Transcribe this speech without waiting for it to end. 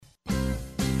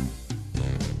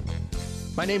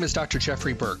My name is Dr.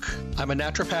 Jeffrey Burke. I'm a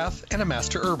naturopath and a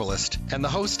master herbalist and the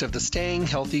host of the Staying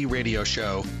Healthy radio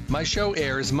show. My show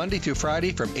airs Monday through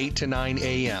Friday from 8 to 9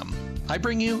 a.m. I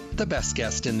bring you the best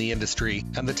guest in the industry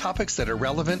and the topics that are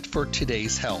relevant for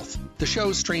today's health. The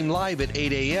shows stream live at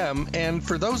 8 a.m. and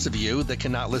for those of you that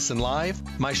cannot listen live,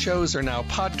 my shows are now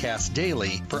podcast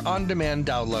daily for on-demand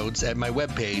downloads at my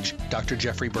webpage,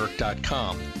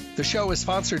 drjeffreyburke.com. The show is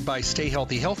sponsored by Stay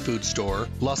Healthy Health Food Store,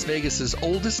 Las Vegas's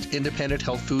oldest independent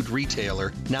health food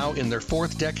retailer, now in their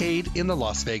fourth decade in the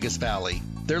Las Vegas Valley.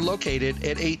 They're located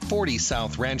at 840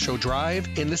 South Rancho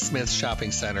Drive in the Smith's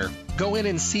Shopping Center. Go in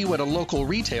and see what a local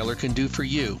retailer can do for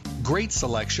you. Great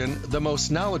selection, the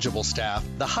most knowledgeable staff,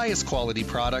 the highest quality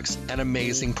products, and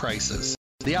amazing prices.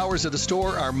 The hours of the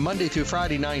store are Monday through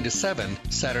Friday 9 to 7,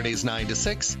 Saturdays 9 to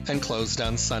 6, and closed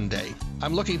on Sunday.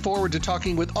 I'm looking forward to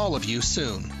talking with all of you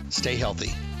soon. Stay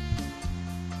healthy.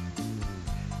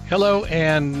 Hello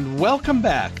and welcome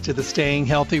back to the Staying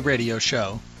Healthy radio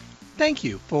show. Thank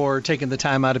you for taking the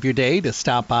time out of your day to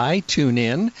stop by, tune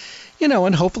in,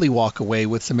 and hopefully walk away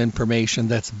with some information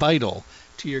that's vital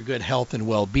to your good health and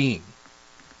well-being.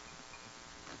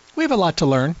 We have a lot to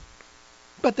learn.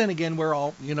 But then again, we're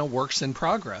all, works in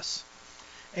progress.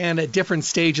 And at different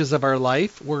stages of our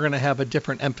life, we're going to have a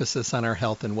different emphasis on our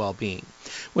health and well-being.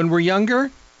 When we're younger,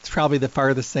 it's probably the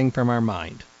farthest thing from our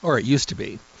mind, or it used to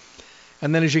be.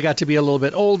 And then as you got to be a little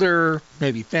bit older,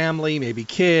 maybe family, maybe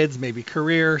kids, maybe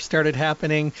career started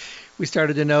happening, we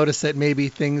started to notice that maybe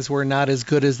things were not as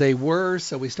good as they were,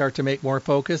 so we start to make more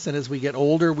focus. And as we get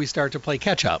older, we start to play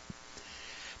catch-up.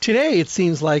 Today, it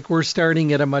seems like we're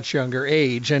starting at a much younger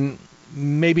age, and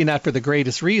maybe not for the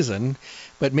greatest reason,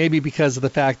 but maybe because of the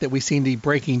fact that we seem to be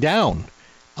breaking down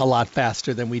a lot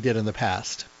faster than we did in the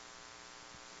past.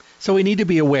 So we need to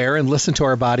be aware and listen to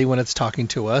our body when it's talking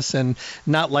to us, and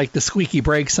not like the squeaky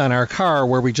brakes on our car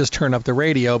where we just turn up the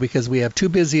radio because we have too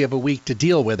busy of a week to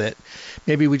deal with it.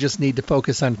 Maybe we just need to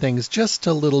focus on things just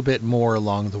a little bit more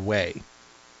along the way.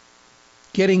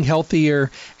 Getting healthier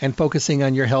and focusing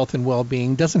on your health and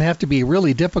well-being doesn't have to be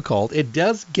really difficult. It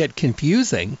does get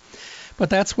confusing. But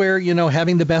that's where,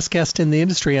 having the best guest in the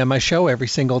industry on my show every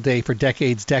single day for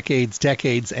decades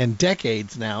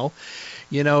now,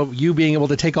 you being able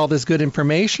to take all this good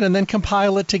information and then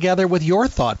compile it together with your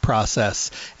thought process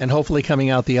and hopefully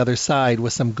coming out the other side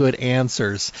with some good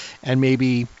answers and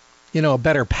maybe, a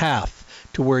better path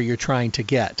to where you're trying to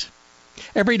get.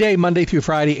 Every day, Monday through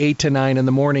Friday, 8 to 9 in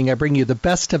the morning, I bring you the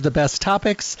best of the best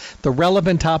topics, the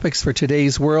relevant topics for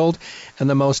today's world, and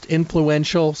the most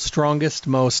influential, strongest,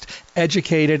 most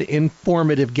educated,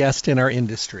 informative guest in our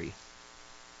industry.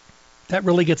 That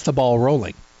really gets the ball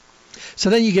rolling. So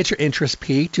then you get your interest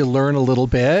piqued, you learn a little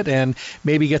bit, and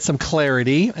maybe get some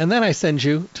clarity, and then I send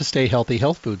you to Stay Healthy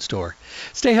Health Food Store.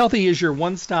 Stay Healthy is your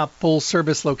one-stop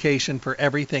full-service location for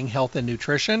everything health and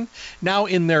nutrition. Now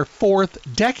in their fourth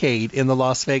decade in the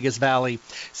Las Vegas Valley,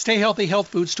 Stay Healthy Health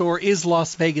Food Store is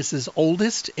Las Vegas's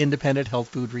oldest independent health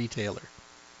food retailer.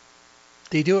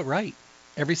 They do it right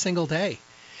every single day.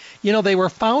 They were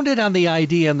founded on the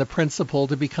idea and the principle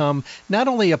to become not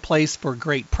only a place for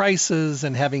great prices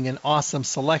and having an awesome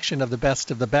selection of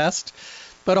the best,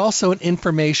 but also an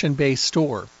information-based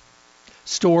store.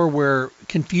 Store where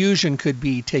confusion could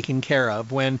be taken care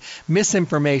of, when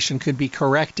misinformation could be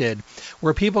corrected,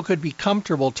 where people could be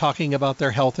comfortable talking about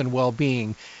their health and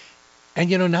well-being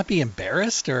and, not be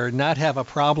embarrassed or not have a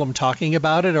problem talking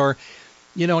about it, or,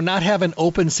 not have an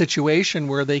open situation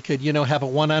where they could, have a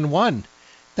one-on-one.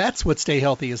 That's what Stay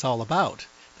Healthy is all about.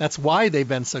 That's why they've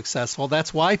been successful.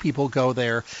 That's why people go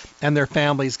there and their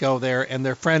families go there and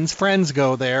their friends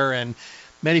go there. And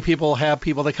many people have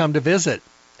people that come to visit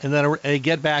and then they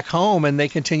get back home and they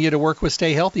continue to work with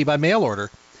Stay Healthy by mail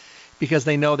order because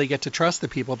they know they get to trust the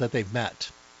people that they've met.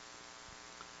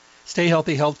 Stay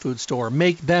Healthy Health Food Store.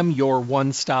 Make them your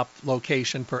one-stop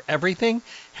location for everything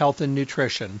health and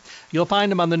nutrition. You'll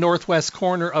find them on the northwest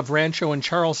corner of Rancho and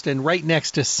Charleston, right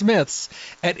next to Smith's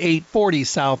at 840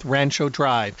 South Rancho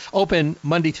Drive. Open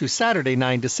Monday through Saturday,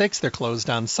 9 to 6. They're closed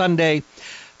on Sunday.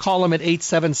 Call them at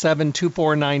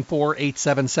 877-2494,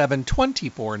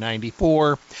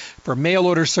 877-2494 for mail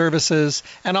order services.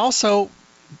 And also,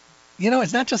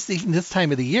 it's not just even this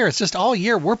time of the year. It's just all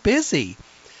year. We're busy.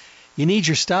 You need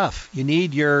your stuff. You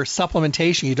need your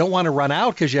supplementation. You don't want to run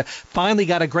out because you finally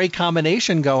got a great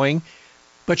combination going,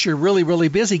 but you're really, really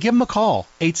busy. Give them a call,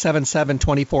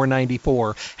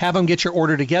 877-2494. Have them get your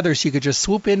order together so you could just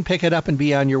swoop in, pick it up, and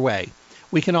be on your way.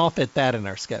 We can all fit that in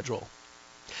our schedule.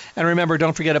 And remember,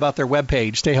 don't forget about their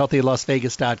webpage,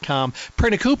 stayhealthylasvegas.com.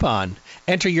 Print a coupon.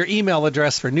 Enter your email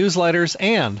address for newsletters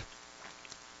and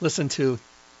listen to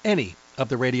any of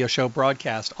the radio show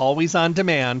broadcast, always on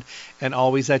demand and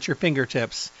always at your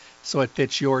fingertips, so it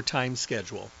fits your time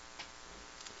schedule.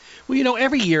 Well,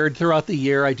 every year throughout the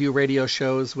year, I do radio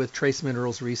shows with Trace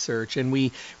Minerals Research, and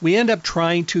we end up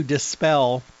trying to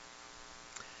dispel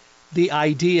the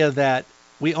idea that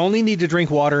we only need to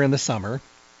drink water in the summer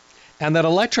and that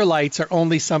electrolytes are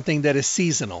only something that is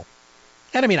seasonal.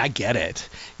 And I mean, I get it.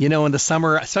 In the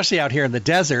summer, especially out here in the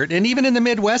desert, and even in the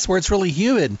Midwest where it's really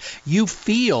humid, you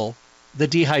feel the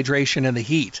dehydration and the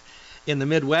heat. In the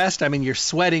Midwest, I mean, you're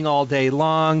sweating all day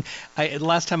long.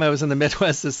 Last time I was in the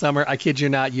Midwest this summer, I kid you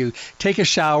not, you take a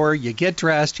shower, you get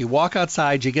dressed, you walk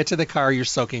outside, you get to the car, you're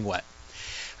soaking wet.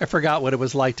 I forgot what it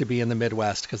was like to be in the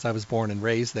Midwest because I was born and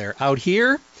raised there. Out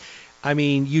here, I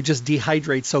mean, you just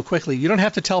dehydrate so quickly. You don't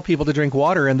have to tell people to drink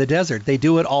water in the desert. They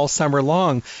do it all summer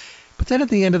long. But then at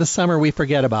the end of the summer, we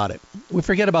forget about it. We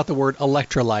forget about the word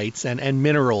electrolytes and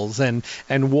minerals and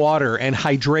water and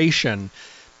hydration.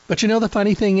 But the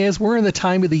funny thing is, we're in the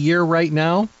time of the year right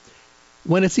now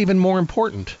when it's even more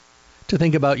important to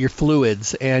think about your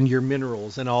fluids and your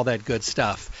minerals and all that good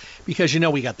stuff. Because,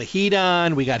 we got the heat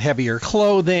on, we got heavier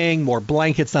clothing, more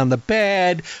blankets on the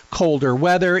bed, colder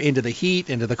weather, into the heat,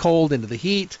 into the cold, into the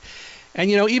heat. And,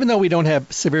 even though we don't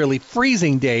have severely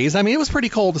freezing days, I mean, it was pretty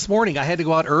cold this morning. I had to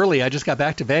go out early. I just got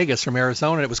back to Vegas from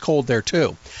Arizona, and it was cold there,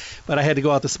 too. But I had to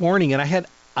go out this morning, and I had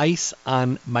ice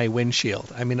on my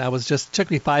windshield. I mean, it took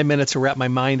me 5 minutes to wrap my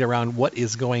mind around what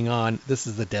is going on. This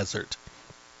is the desert.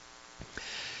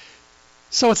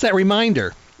 So it's that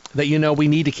reminder that, we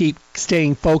need to keep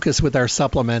staying focused with our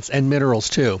supplements and minerals,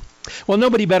 too. Well,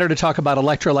 nobody better to talk about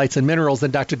electrolytes and minerals than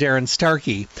Dr. Darren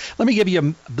Starkey. Let me give you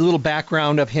a little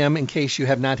background of him in case you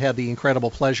have not had the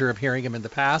incredible pleasure of hearing him in the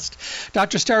past.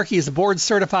 Dr. Starkey is a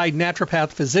board-certified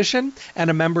naturopath physician and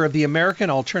a member of the American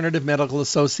Alternative Medical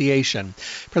Association.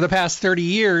 For the past 30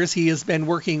 years, he has been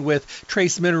working with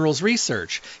Trace Minerals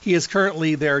Research. He is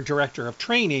currently their director of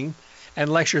training and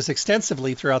lectures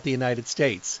extensively throughout the United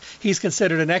States. He's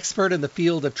considered an expert in the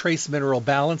field of trace mineral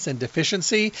balance and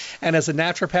deficiency, and as a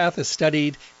naturopath has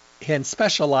studied and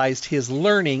specialized his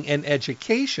learning and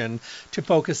education to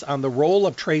focus on the role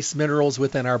of trace minerals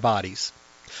within our bodies.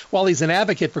 While he's an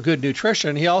advocate for good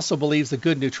nutrition, he also believes that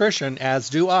good nutrition, as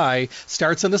do I,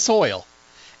 starts in the soil.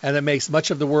 And that makes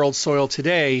much of the world's soil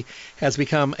today has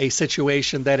become a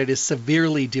situation that it is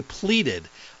severely depleted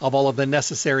of all of the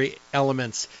necessary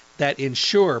elements that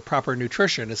ensure proper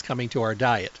nutrition is coming to our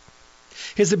diet.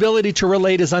 His ability to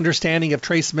relate his understanding of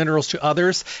trace minerals to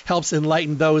others helps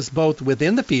enlighten those both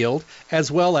within the field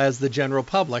as well as the general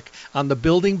public on the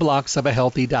building blocks of a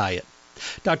healthy diet.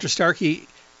 Dr. Starkey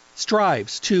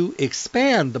strives to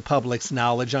expand the public's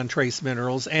knowledge on trace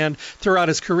minerals and throughout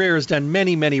his career has done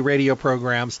many, many radio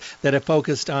programs that have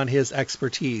focused on his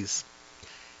expertise.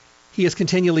 He is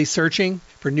continually searching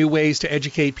for new ways to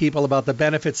educate people about the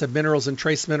benefits of minerals and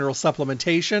trace mineral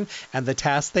supplementation and the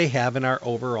task they have in our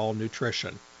overall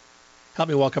nutrition. Help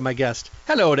me welcome my guest.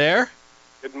 Hello there.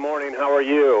 Good morning. How are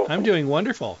you? I'm doing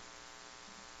wonderful.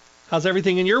 How's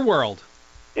everything in your world?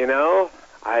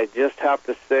 I just have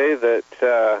to say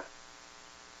that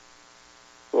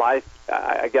life,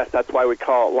 I guess that's why we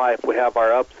call it life. We have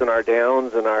our ups and our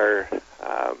downs and our...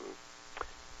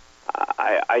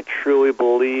 I truly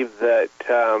believe that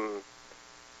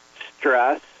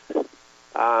stress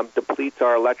depletes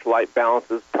our electrolyte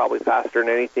balances probably faster than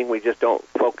anything. We just don't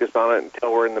focus on it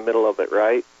until we're in the middle of it,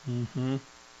 right? Mm-hmm.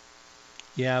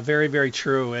 Yeah, very, very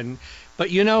true. But,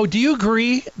 do you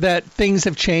agree that things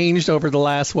have changed over the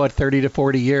last, 30 to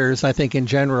 40 years? I think in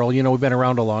general, we've been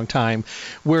around a long time,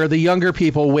 where the younger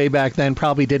people way back then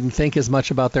probably didn't think as much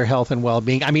about their health and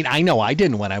well-being. I mean, I know I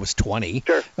didn't when I was 20.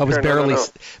 Sure. I was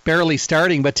barely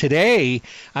starting. But today,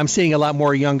 I'm seeing a lot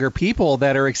more younger people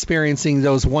that are experiencing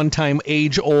those one-time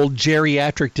age-old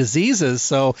geriatric diseases.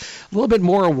 So a little bit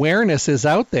more awareness is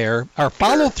out there. Our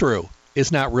follow-through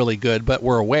is not really good, but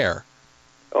we're aware.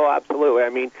 Oh, absolutely. I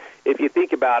mean, if you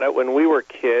think about it, when we were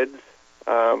kids,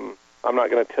 I'm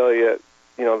not going to tell you,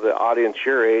 the audience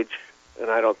your age, and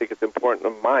I don't think it's important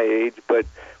of my age, but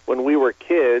when we were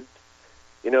kids,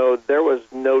 there was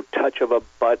no touch of a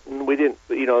button. We didn't,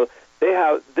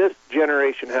 this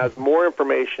generation has more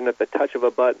information at the touch of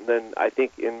a button than I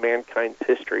think in mankind's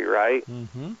history, right?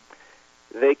 Mm-hmm.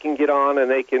 They can get on and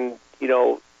they can,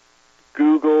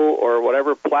 Google or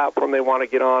whatever platform they want to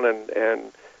get on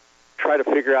and try to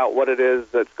figure out what it is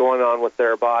that's going on with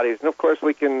their bodies. And, of course,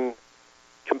 we can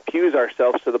confuse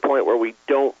ourselves to the point where we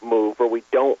don't move or we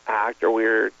don't act or we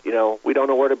don't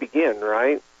know where to begin,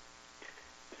 right?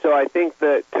 So I think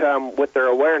that with their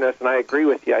awareness, and I agree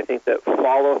with you, I think that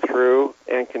follow-through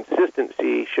and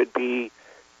consistency should be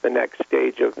the next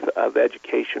stage of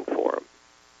education for them.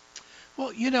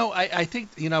 Well, I think,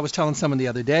 I was telling someone the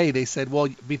other day, they said, well,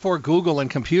 before Google and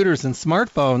computers and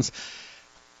smartphones,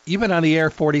 you've been on the air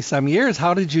 40-some years.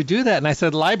 How did you do that? And I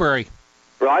said, library.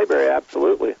 Library,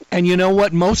 absolutely. And you know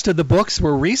what? Most of the books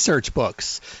were research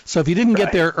books. So if you didn't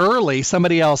get there early,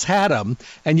 somebody else had them,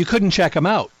 and you couldn't check them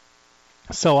out.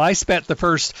 So I spent the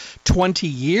first 20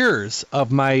 years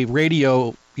of my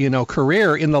radio,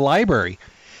 career in the library.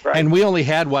 Right. And we only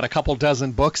had, a couple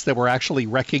dozen books that were actually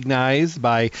recognized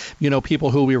by,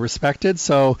 people who we respected.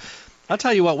 So I'll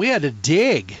tell you what, we had to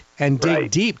dig and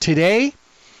dig deep. Today,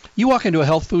 you walk into a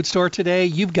health food store today,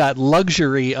 you've got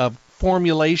luxury of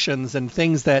formulations and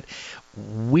things that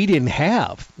we didn't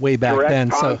have way back then.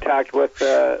 Direct contact with,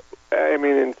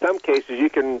 in some cases, you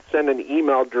can send an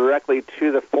email directly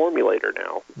to the formulator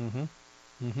now. Mm-hmm.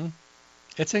 Mm-hmm.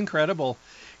 It's incredible.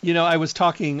 I was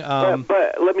talking...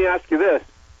 but let me ask you this.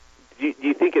 Do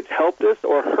you think it's helped us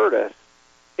or hurt us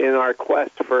in our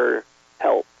quest for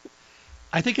health?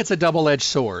 I think it's a double-edged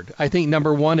sword. I think,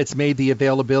 number one, it's made the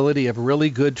availability of really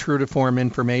good, true-to-form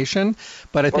information.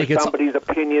 But I think it's somebody's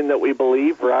opinion that we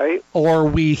believe, right? Or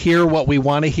we hear what we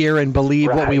want to hear and believe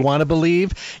what we want to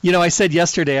believe. I said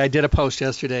yesterday, I did a post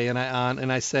yesterday, and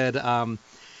I said,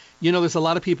 there's a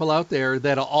lot of people out there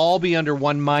that'll all be under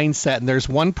one mindset, and there's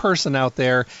one person out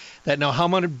there that know how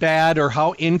much bad or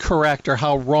how incorrect or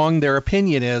how wrong their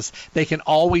opinion is, they can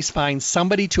always find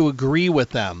somebody to agree with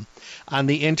them on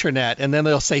the internet, and then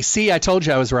they'll say, see, I told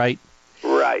you I was right.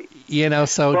 Right.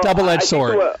 So double-edged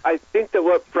sword. I think that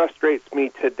what frustrates me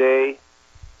today,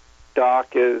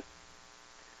 Doc, is,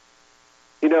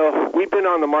 we've been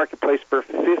on the marketplace for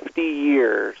 50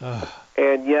 years,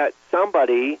 and yet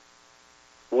somebody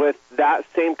with that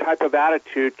same type of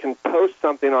attitude can post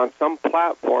something on some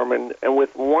platform and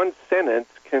with one sentence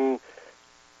can,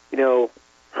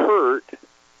 hurt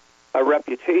a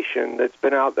reputation that's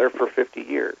been out there for 50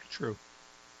 years. True.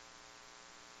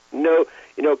 No,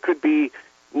 could be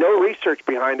no research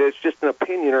behind it. It's just an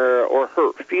opinion or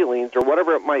hurt feelings or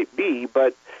whatever it might be.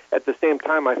 But at the same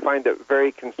time, I find it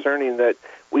very concerning that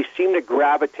we seem to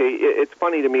gravitate. It's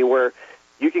funny to me where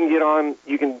you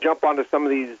can jump onto some of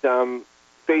these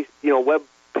web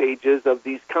pages of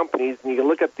these companies, and you can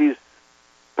look at these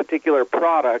particular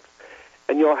products,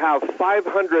 and you'll have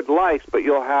 500 likes, but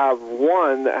you'll have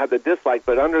one that has a dislike.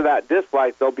 But under that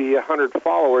dislike, there'll be 100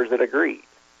 followers that agree.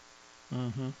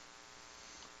 Mm-hmm.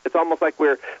 It's almost like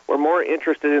we're more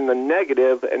interested in the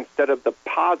negative instead of the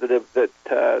positive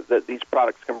that these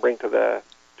products can bring to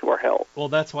our health. Well,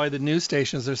 that's why the news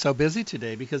stations are so busy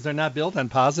today, because they're not built on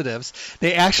positives.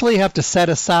 They actually have to set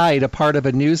aside a part of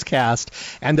a newscast,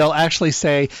 and they'll actually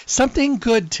say something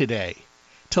good today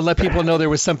to let people know there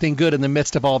was something good in the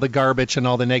midst of all the garbage and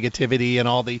all the negativity and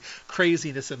all the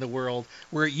craziness in the world.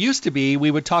 Where it used to be,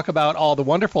 we would talk about all the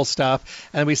wonderful stuff,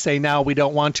 and we say now we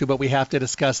don't want to, but we have to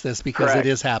discuss this because it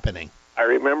is happening. I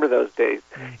remember those days.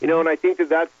 Mm-hmm. And I think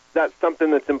that's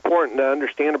something that's important to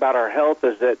understand about our health,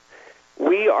 is that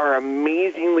we are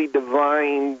amazingly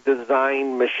divine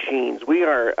design machines. We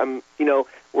are,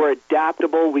 we're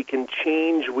adaptable. We can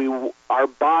change. Our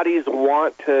bodies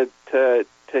want to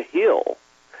heal.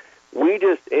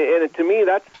 And to me,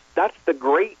 that's the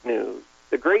great news.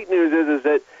 The great news is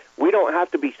that we don't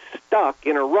have to be stuck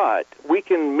in a rut. We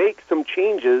can make some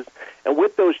changes, and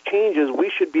with those changes, we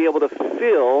should be able to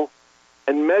feel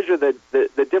and measure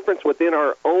the difference within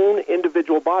our own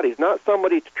individual bodies, not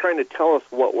somebody trying to tell us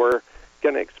what we're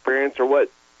going to experience or what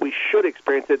we should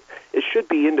experience. It should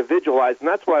be individualized, and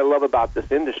that's what I love about this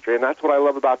industry, and that's what I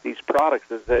love about these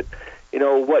products, is that,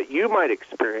 what you might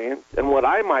experience and what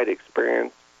I might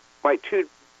experience might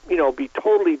be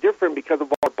totally different because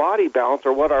of our body balance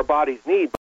or what our bodies need.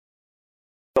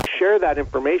 So share that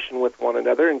information with one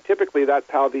another, and typically that's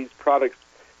how these products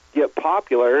get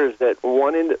popular, is that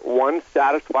one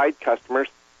satisfied customer,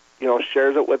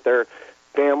 shares it with their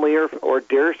family or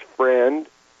dearest friend,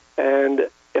 and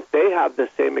if they have the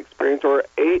same experience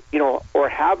or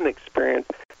have an experience,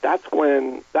 that's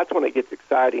when it gets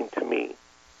exciting to me.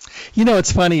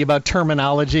 It's funny about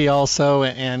terminology also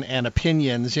and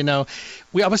opinions. I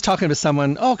was talking to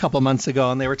someone, a couple of months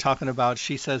ago, and they were talking about,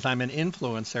 she says, I'm an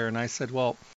influencer. And I said,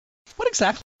 well, what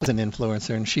exactly is an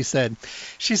influencer? And she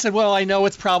said, well, I know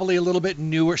it's probably a little bit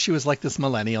newer. She was like this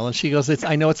millennial. And she goes,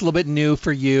 I know it's a little bit new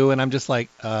for you. And I'm just like,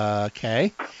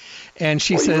 okay. And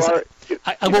she says, wait.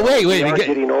 You're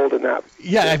getting old enough.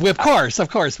 Yeah, of course.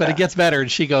 But it gets better.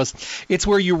 And she goes, it's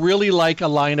where you really like a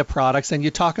line of products and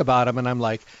you talk about them. And I'm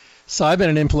like, so I've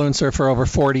been an influencer for over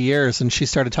 40 years. And she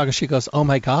started talking. She goes, oh,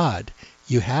 my God,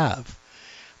 you have.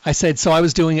 I said, so I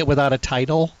was doing it without a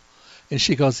title. And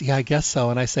she goes, yeah, I guess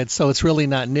so. And I said, so it's really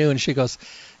not new? And she goes,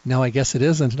 no, I guess it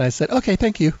isn't. And I said, okay,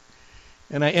 thank you.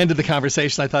 And I ended the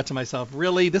conversation. I thought to myself,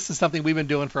 really, this is something we've been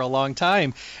doing for a long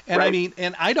time. And Right. I mean,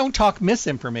 and I don't talk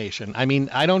misinformation. I mean,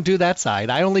 I don't do that side.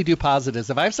 I only do positives.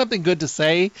 If I have something good to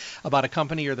say about a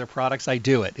company or their products, I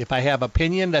do it. If I have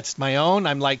opinion that's my own,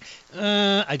 I'm like,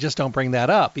 I just don't bring that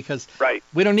up because Right.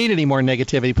 we don't need any more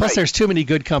negativity. Plus, Right. there's too many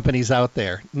good companies out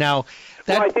there. Now,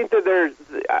 that Well, I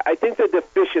think the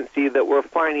deficiency that we're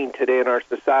finding today in our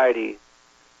society,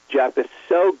 Jeff, is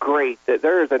so great that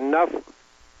there is enough,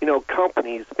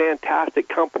 companies, fantastic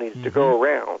companies to go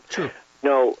around. True.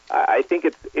 I think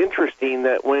it's interesting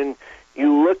that when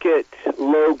you look at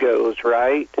logos,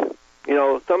 right?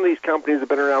 Some of these companies have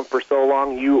been around for so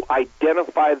long, you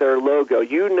identify their logo.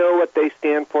 You know what they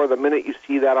stand for the minute you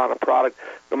see that on a product,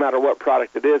 no matter what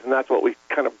product it is, and that's what we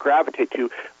kind of gravitate to.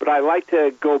 But I like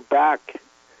to go back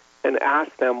and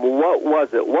ask them, what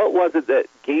was it? What was it that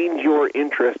gained your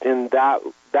interest in that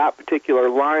particular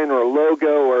line or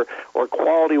logo or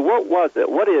quality? What was it?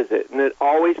 What is it? And it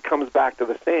always comes back to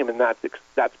the same, and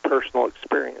that's personal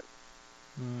experience.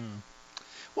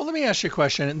 Well, let me ask you a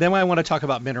question, and then I want to talk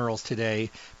about minerals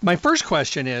today. My first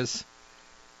question is,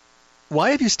 why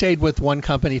have you stayed with one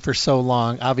company for so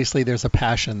long? Obviously, there's a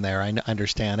passion there, I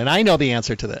understand, and I know the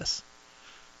answer to this.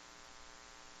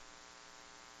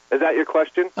 Is that your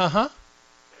question? Uh-huh.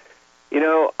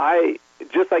 I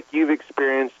just like you've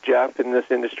experienced, Jeff, in this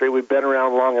industry, we've been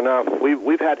around long enough.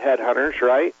 We've had headhunters,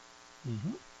 right? Mm-hmm.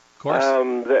 Of course.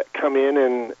 That come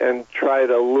in and try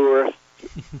to lure us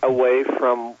away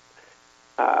from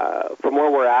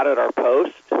where we're at our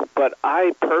post. But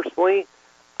I personally,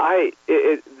 and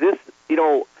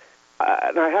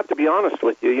I have to be honest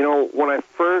with you. When I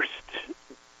first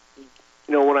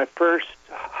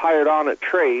hired on at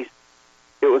Trace,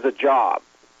 it was a job.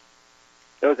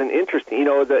 It was an interesting, it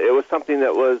was something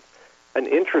that was an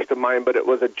interest of mine, but it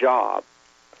was a job.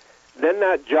 Then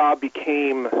that job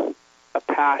became a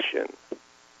passion,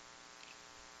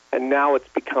 and now it's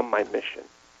become my mission.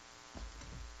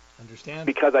 Understand.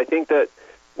 Because I think that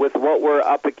with what we're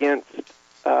up against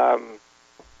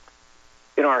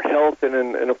in our health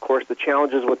and of course, the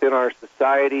challenges within our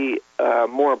society,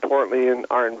 more importantly in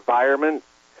our environment,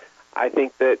 I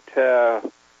think that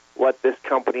what this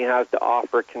company has to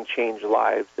offer can change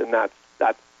lives, and that's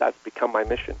become my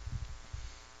mission.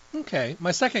 Okay.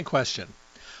 My second question.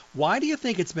 Why do you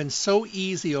think it's been so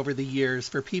easy over the years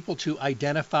for people to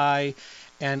identify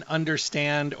and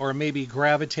understand or maybe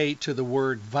gravitate to the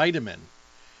word vitamin,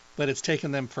 but it's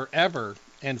taken them forever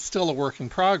and still a work in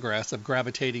progress of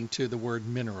gravitating to the word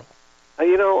mineral?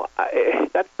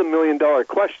 That's the million-dollar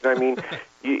question. I mean,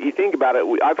 you think about it.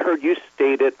 I've heard you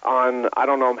state it on I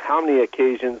don't know how many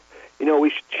occasions. We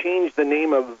should change the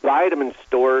name of vitamin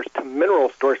stores to mineral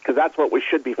stores because that's what we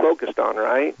should be focused on,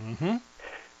 right? Mm-hmm.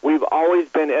 We've always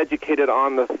been educated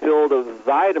on the field of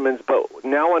vitamins, but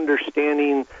now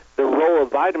understanding the role of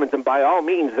vitamins, and by all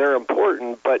means they're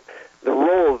important, but the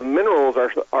role of minerals are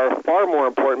far more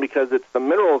important because it's the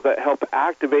minerals that help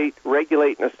activate,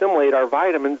 regulate, and assimilate our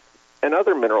vitamins and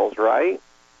other minerals, right?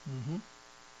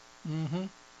 Mm-hmm.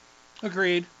 Mm-hmm.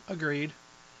 Agreed.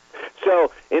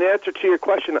 So, in answer to your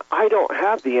question, I don't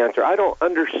have the answer. I don't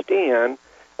understand,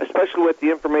 especially with the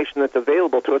information that's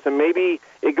available to us. And maybe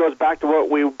it goes back to what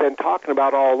we've been talking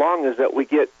about all along, is that we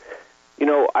get,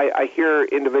 I hear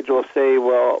individuals say,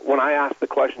 well, when I ask the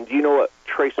question, do you know what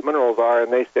trace minerals are?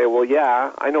 And they say, well,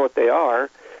 yeah, I know what they are. And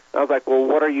I was like, well,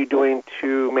 what are you doing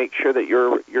to make sure that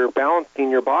you're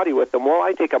balancing your body with them? Well,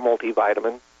 I take a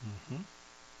multivitamin. Mm-hmm.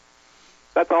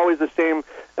 That's always the same.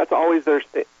 That's always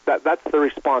that's the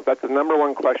response. That's the number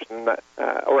one question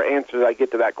or answer that I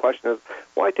get to that question is,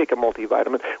 well, I take a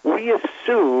multivitamin. We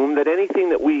assume that anything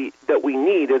that we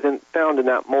need isn't found in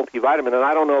that multivitamin, and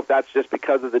I don't know if that's just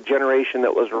because of the generation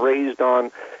that was raised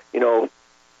on,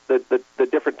 the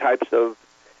different types of.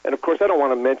 And of course, I don't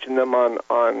want to mention them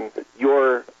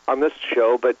on this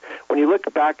show, but when you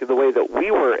look back at the way that we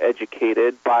were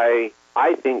educated by,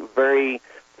 I think, very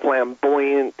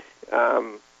flamboyant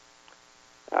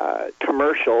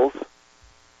commercials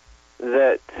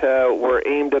that were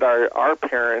aimed at our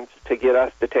parents to get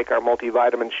us to take our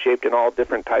multivitamins shaped in all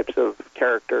different types of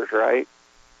characters, right?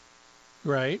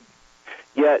 Right.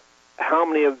 Yet, how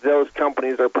many of those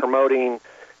companies are promoting,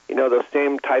 those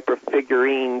same type of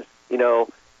figurines, in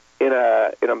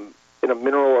a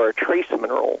mineral or a trace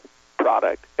mineral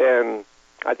product? And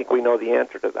I think we know the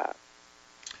answer to that.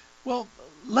 Well,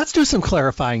 let's do some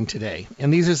clarifying today.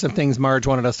 And these are some things Marge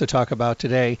wanted us to talk about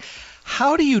today.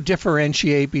 How do you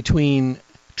differentiate between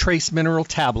trace mineral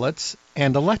tablets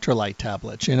and electrolyte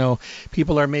tablets?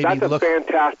 People are maybe That's a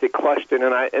fantastic question,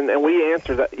 and we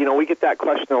answer that. We get that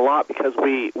question a lot because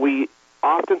we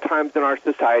oftentimes in our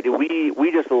society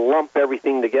we just lump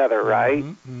everything together, right?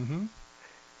 Mm-hmm.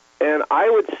 And I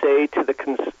would say to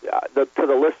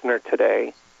the listener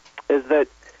today is that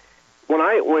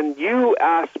when you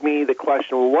ask me the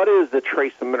question, what is the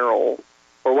trace mineral,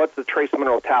 or what's the trace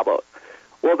mineral tablet?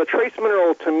 Well, the trace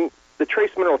mineral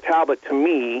tablet to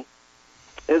me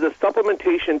is a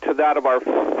supplementation to that of our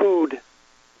food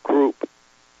group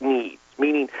needs.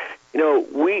 Meaning,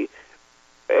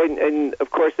 and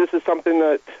of course this is something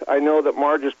that I know that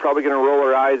Marge is probably going to roll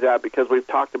her eyes at because we've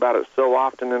talked about it so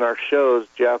often in our shows,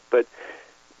 Jeff, but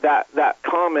that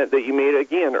comment that you made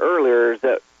again earlier is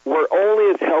that we're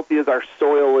only as healthy as our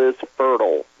soil is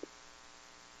fertile.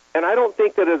 And I don't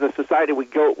think that as a society we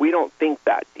don't think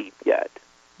that deep yet.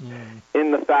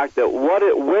 In the fact that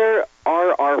where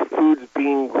are our foods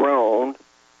being grown,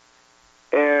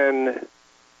 and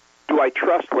do I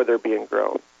trust where they're being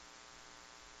grown?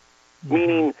 Mm-hmm.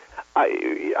 Meaning,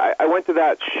 I went to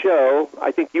that show. I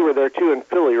think you were there too in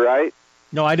Philly, right?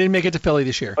 No, I didn't make it to Philly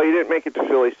this year. Oh, you didn't make it to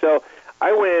Philly. So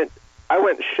I went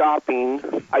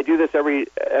shopping. I do this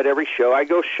at every show. I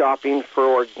go shopping for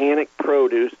organic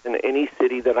produce in any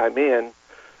city that I'm in,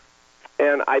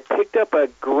 and I picked up a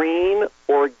green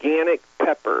organic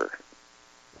pepper.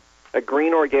 A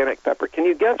green organic pepper. Can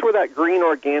you guess where that green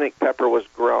organic pepper was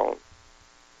grown?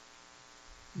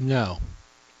 No.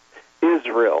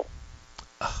 Israel.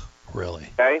 Really?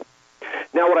 Okay.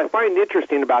 Now, what I find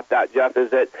interesting about that, Jeff,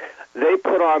 is that they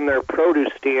put on their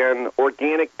produce stand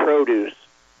organic produce.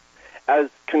 As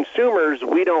consumers,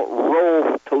 we don't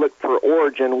roll to look for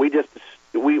origin. We just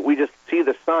see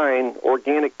the sign,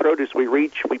 organic produce. We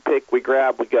reach, we pick, we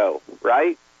grab, we go,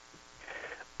 right?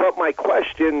 But my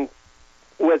question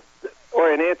or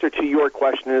an answer to your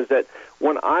question is that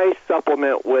when I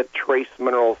supplement with trace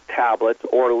minerals tablets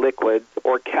or liquids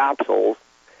or capsules,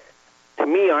 to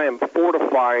me, I am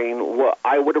fortifying what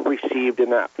I would have received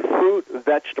in that fruit,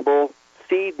 vegetable,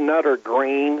 seed, nut, or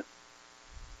grain,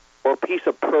 or piece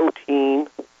of protein,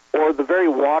 or the very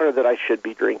water that I should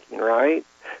be drinking, right?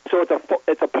 So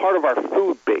it's a part of our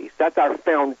food base. That's our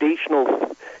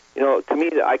foundational, to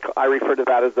me, I refer to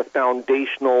that as the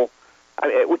foundational.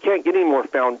 We can't get any more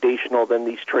foundational than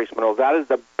these trace minerals. That is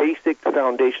the basic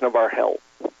foundation of our health.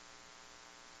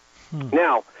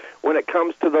 Now, when it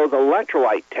comes to those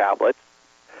electrolyte tablets,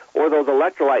 or those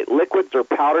electrolyte liquids or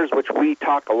powders, which we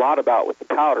talk a lot about with the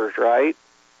powders, right?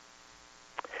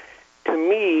 To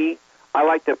me, I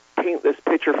like to paint this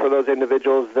picture for those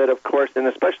individuals that, of course, and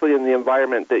especially in the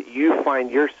environment that you find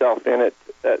yourself in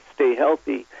at Stay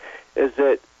Healthy, is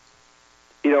that,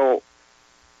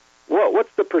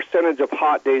 what's the percentage of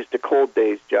hot days to cold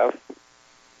days, Jeff?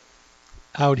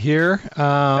 Out here,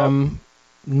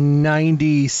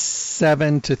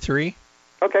 97 to 3.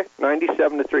 Okay,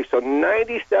 97 to 3. So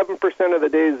 97% of the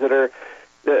days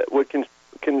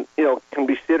can be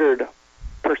considered,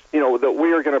 that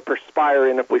we are going to perspire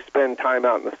in if we spend time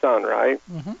out in the sun, right?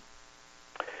 Mm-hmm.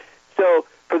 So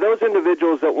for those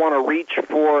individuals that want to reach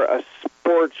for a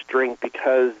sports drink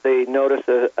because they notice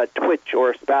a twitch or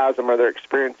a spasm or they're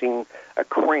experiencing a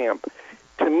cramp,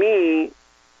 to me,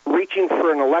 reaching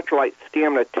for an electrolyte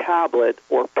stamina tablet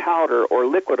or powder or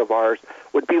liquid of ours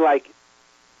would be like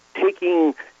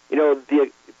taking,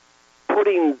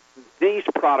 putting these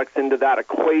products into that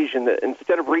equation, that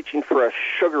instead of reaching for a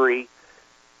sugary,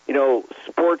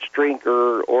 sports drink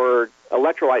or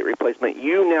electrolyte replacement,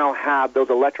 you now have those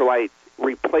electrolyte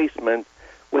replacements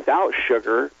without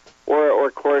sugar, or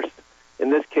of course, in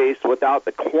this case, without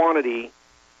the quantity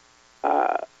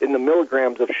in the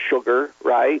milligrams of sugar,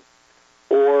 right?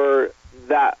 Or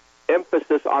that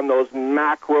emphasis on those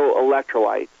macro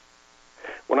electrolytes.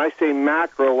 When I say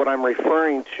macro, what I'm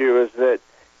referring to is that,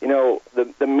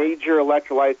 the major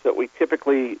electrolytes that we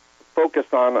typically focus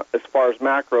on as far as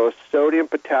macro is sodium,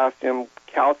 potassium,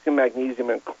 calcium, magnesium,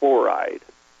 and chloride.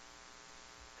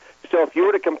 So if you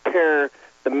were to compare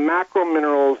the macro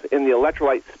minerals in the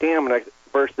electrolyte stamina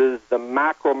versus the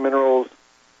macro minerals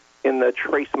in the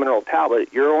trace mineral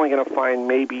tablet, you're only going to find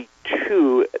maybe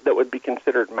 2 that would be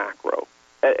considered macro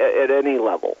at any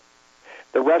level.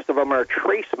 The rest of them are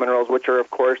trace minerals, which are, of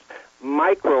course,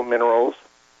 micro minerals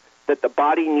that the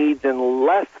body needs in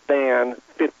less than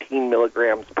 15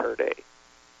 milligrams per day.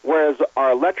 Whereas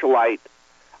our macro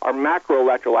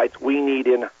electrolytes, we need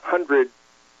in 100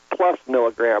 plus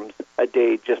milligrams a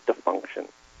day just to function.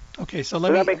 Okay, so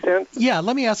Does that make sense? Yeah,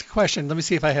 let me ask a question. Let me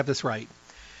see if I have this right.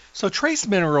 So trace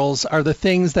minerals are the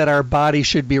things that our body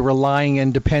should be relying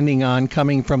and depending on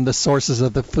coming from the sources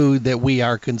of the food that we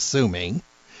are consuming,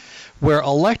 where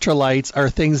electrolytes are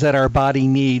things that our body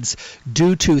needs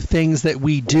due to things that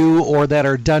we do or that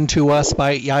are done to us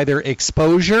by either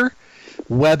exposure,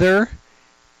 weather,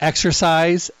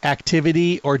 exercise,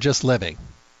 activity, or just living.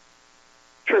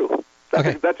 True.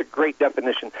 That's a great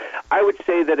definition. I would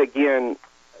say that, again,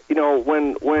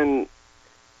 when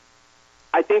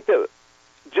I think that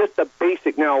just the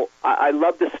basic, now, I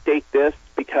love to state this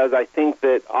because I think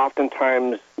that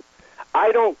oftentimes,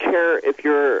 I don't care if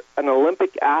you're an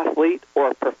Olympic athlete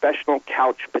or a professional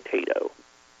couch potato.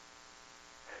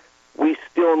 We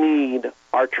still need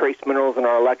our trace minerals and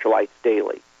our electrolytes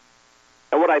daily.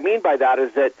 And what I mean by that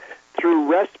is that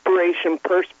through respiration,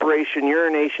 perspiration,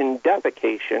 urination,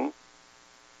 defecation,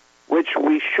 which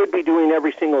we should be doing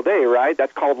every single day, right?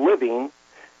 That's called living.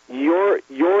 You're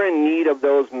in need of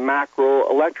those macro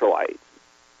electrolytes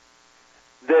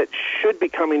that should be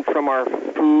coming from our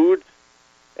foods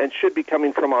and should be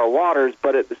coming from our waters,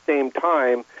 but at the same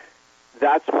time,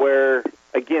 that's where,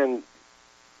 again,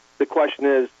 the question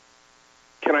is,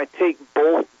 can I take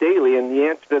both daily? And the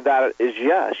answer to that is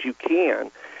yes, you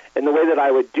can. And the way that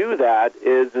I would do that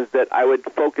is that I would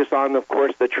focus on, of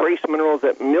course, the trace minerals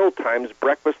at meal times,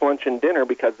 breakfast, lunch, and dinner,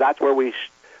 because that's where we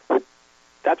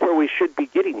should be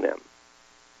getting them.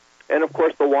 And, of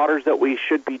course, the waters that we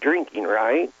should be drinking,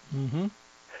 right? Mm-hmm.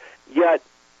 Yet,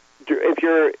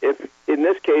 if in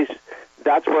this case,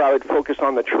 that's where I would focus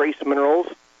on the trace minerals,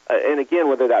 and again,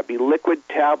 whether that be liquid,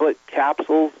 tablet,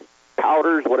 capsules,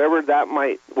 powders, whatever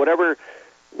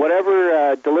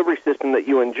delivery system that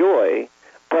you enjoy.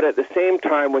 But at the same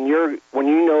time, when you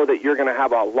know that you're going to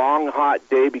have a long, hot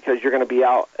day because you're going to be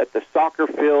out at the soccer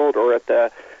field or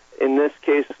in this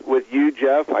case with you,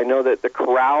 Jeff, I know that the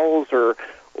corrals or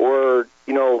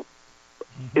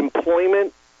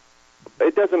employment.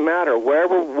 It doesn't matter.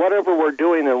 Whatever we're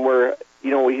doing, and we're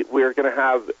going to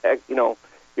have, you're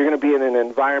going to be in an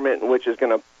environment in which is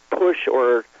going to push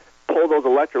or pull those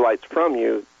electrolytes from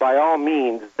you. By all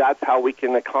means, that's how we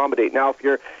can accommodate. Now,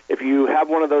 if you have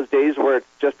one of those days where it's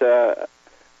just a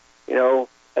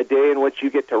day in which you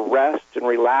get to rest and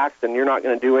relax, and you're not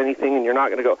going to do anything, and you're not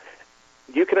going to go,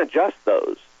 you can adjust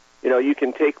those. You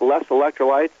can take less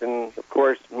electrolytes and, of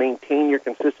course, maintain your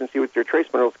consistency with your trace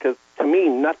minerals, because to me,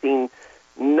 nothing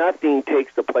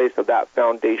takes the place of that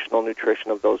foundational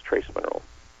nutrition of those trace minerals.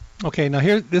 Okay, now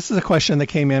this is a question that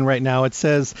came in right now. It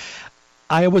says,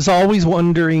 I was always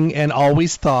wondering and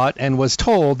always thought and was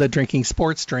told that drinking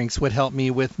sports drinks would help me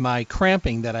with my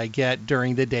cramping that I get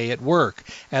during the day at work,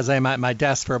 as I'm at my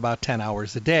desk for about 10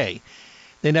 hours a day.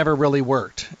 They never really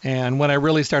worked. And when I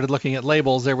really started looking at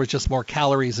labels, there was just more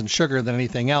calories and sugar than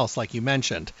anything else, like you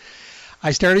mentioned.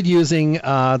 I started using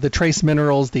the trace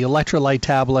minerals, the electrolyte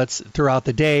tablets throughout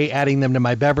the day, adding them to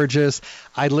my beverages.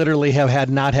 I literally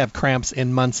have not have cramps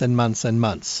in months and months and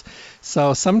months.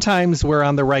 So sometimes we're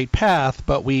on the right path,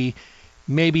 but we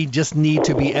maybe just need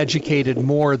to be educated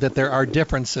more that there are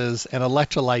differences, and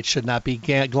electrolytes should not be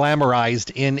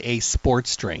glamorized in a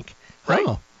sports drink. Right.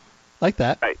 Oh, like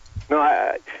that. Right.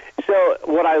 No, so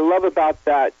what I love about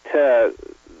that,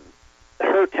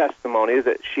 her testimony, is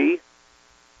that she,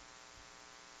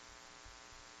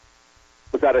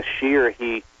 was that a she or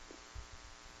he?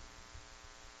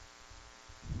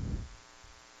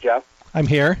 Jeff? I'm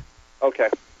here. Okay.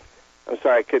 I'm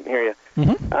sorry, I couldn't hear you.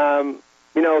 Mm-hmm.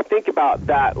 Think about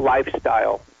that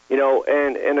lifestyle,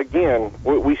 and again,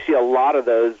 we see a lot of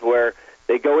those where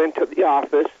they go into the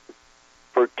office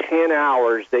for 10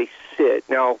 hours, they sit.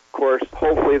 Now, of course,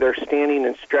 hopefully they're standing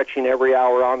and stretching every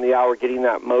hour on the hour, getting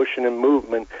that motion and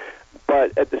movement.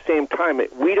 But at the same time,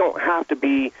 we don't have to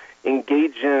be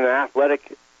engaged in an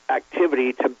athletic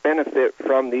activity to benefit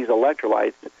from these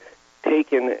electrolytes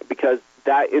taken, because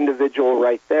that individual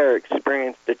right there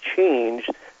experienced a change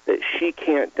that she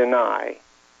can't deny,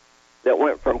 that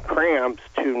went from cramps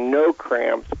to no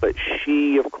cramps, but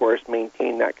she, of course,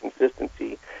 maintained that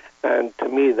consistency. And to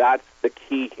me, that's the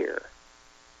key here.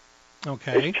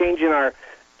 Okay. It's changing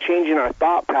our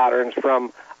thought patterns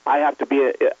from I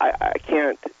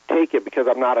can't take it because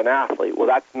I'm not an athlete. Well,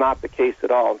 that's not the case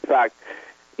at all. In fact,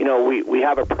 we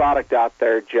have a product out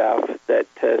there, Jeff, that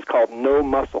is called No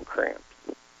Muscle Cramps,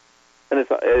 and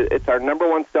it's our number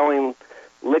one selling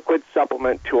liquid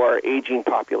supplement to our aging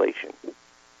population.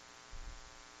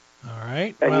 All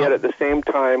right. And yet, at the same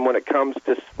time, when it comes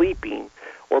to sleeping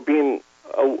or being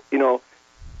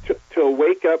to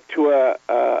wake up to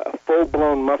a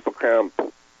full-blown muscle cramp,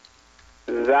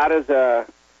 that is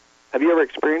Have you ever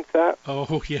experienced that?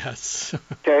 Oh, yes.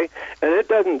 Okay, and it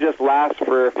doesn't just last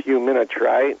for a few minutes,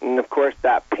 right? And of course,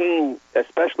 that pain,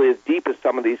 especially as deep as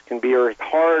some of these can be, or as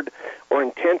hard or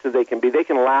intense as they can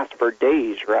last for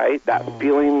days, right? That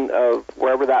feeling of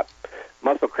wherever that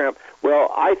muscle cramp.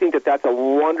 Well, I think that that's a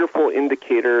wonderful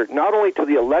indicator, not only to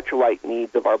the electrolyte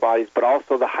needs of our bodies, but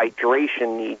also the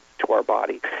hydration needs to our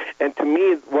body. And to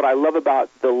me, what I love about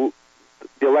the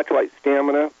electrolyte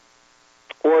stamina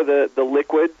or the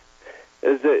liquids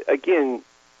is that, again,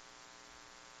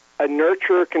 a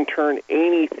nurturer can turn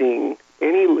anything,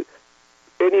 any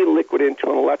liquid into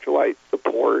an electrolyte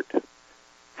support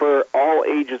for all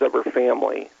ages of her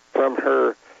family, from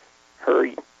her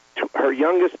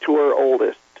youngest to her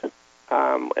oldest.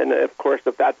 And of course,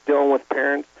 if that's dealing with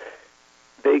parents,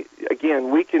 they're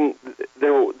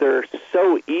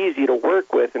so easy to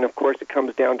work with, and of course, it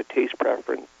comes down to taste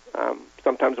preference.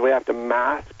 Sometimes we have to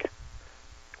mask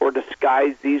or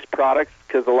disguise these products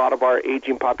because a lot of our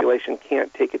aging population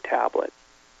can't take a tablet,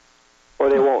 or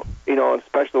they won't.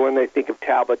 Especially when they think of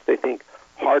tablets, they think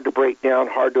hard to break down,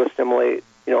 hard to assimilate.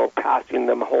 Passing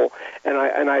them whole. And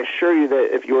I assure you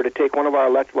that if you were to take one of our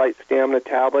electrolyte stamina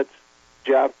tablets,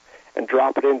 Jeff, and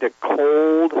drop it into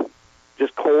cold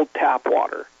tap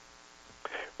water,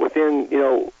 within,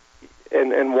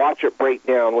 and watch it break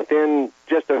down, within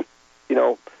just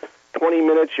 20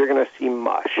 minutes, you're going to see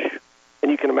mush.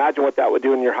 And you can imagine what that would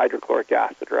do in your hydrochloric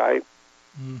acid, right?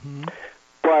 Mm-hmm.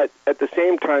 But at the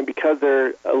same time, because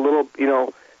they're a little,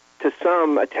 to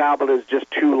some, a tablet is just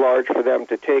too large for them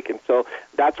to take. And so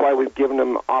that's why we've given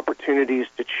them opportunities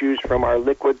to choose from our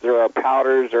liquids or our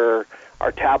powders or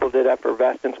our tableted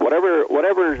effervescence,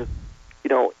 whatever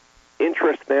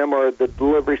interests them, or the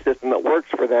delivery system that works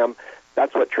for them.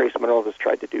 That's what Trace Minerals has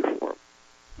tried to do for them.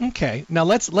 Okay. Now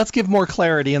let's give more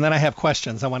clarity, and then I have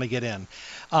questions I want to get in.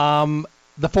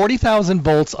 The 40,000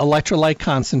 volts electrolyte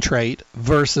concentrate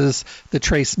versus the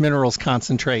Trace Minerals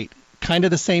concentrate, kind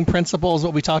of the same principle as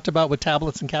what we talked about with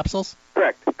tablets and capsules?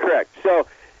 Correct.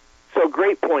 So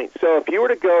great point. So if you were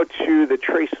to go to the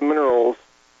Trace Minerals,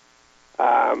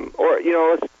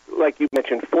 like you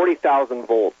mentioned, 40,000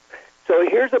 volts. So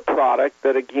here's a product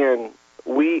that, again,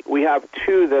 we have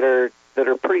two that are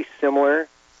pretty similar.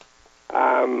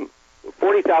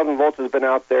 40,000 volts has been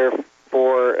out there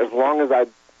for as long as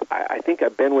I think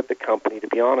I've been with the company, to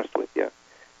be honest with you.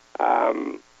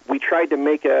 We tried to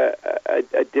make a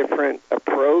different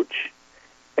approach,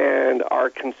 and our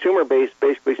consumer base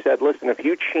basically said, listen, if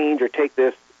you change or take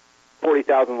this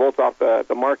 40,000 volts off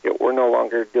the market, we're no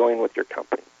longer dealing with your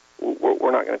company.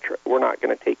 We're not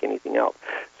going to take anything else.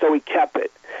 So we kept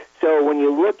it. So when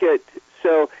you look at,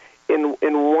 in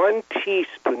 1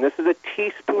 teaspoon, this is a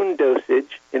teaspoon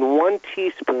dosage, in 1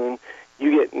 teaspoon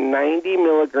you get 90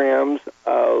 milligrams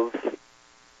of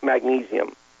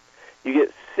magnesium. You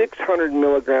get 600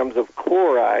 milligrams of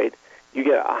chloride. You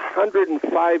get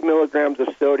 105 milligrams of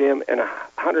sodium and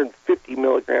 150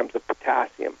 milligrams of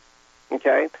potassium.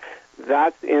 Okay?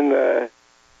 That's in the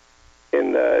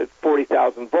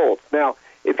 40,000 volts. Now,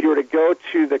 if you were to go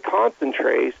to the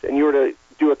concentrates and you were to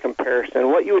do a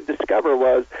comparison, what you would discover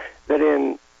was that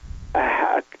in a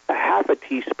half a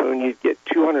teaspoon, you'd get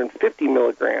 250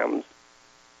 milligrams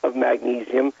of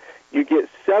magnesium. You get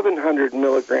 700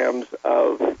 milligrams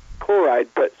of chloride,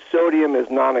 but sodium is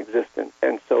non-existent,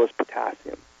 and so is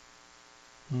potassium.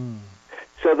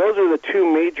 So those are the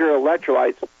two major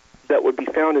electrolytes that would be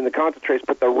found in the concentrates,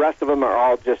 but the rest of them are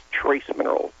all just trace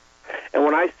minerals. And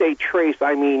when I say trace,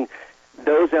 I mean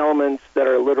those elements that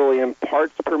are literally in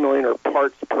parts per million or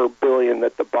parts per billion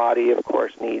that the body, of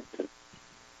course, needs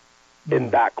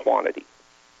in that quantity.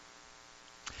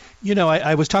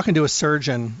 I was talking to a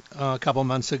surgeon a couple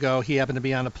months ago. He happened to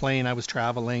be on a plane. I was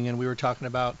traveling, and we were talking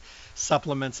about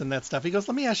supplements and that stuff. He goes,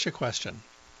 let me ask you a question.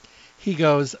 He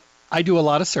goes, I do a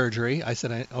lot of surgery. I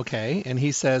said, okay. And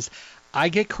he says, I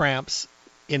get cramps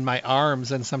in my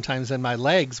arms and sometimes in my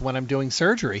legs when I'm doing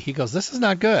surgery. He goes, this is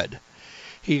not good.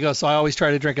 He goes, so I always try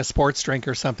to drink a sports drink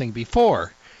or something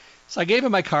before. So I gave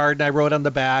him my card, and I wrote on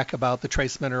the back about the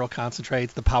trace mineral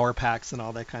concentrates, the power packs, and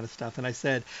all that kind of stuff. And I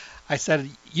said,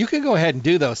 you can go ahead and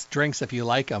do those drinks if you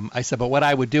like them. I said, but what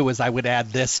I would do is I would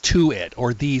add this to it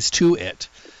or these to it.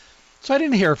 So I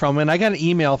didn't hear from him, and I got an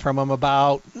email from him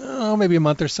about maybe a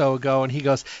month or so ago, and he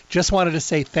goes, just wanted to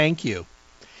say thank you.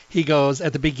 He goes,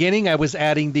 at the beginning I was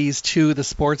adding these to the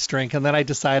sports drink, and then I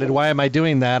decided, why am I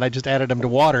doing that? I just added them to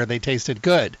water. They tasted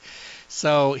good.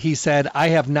 So he said, I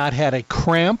have not had a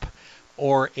cramp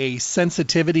or a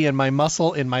sensitivity in my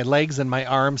muscle in my legs and my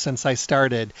arms since I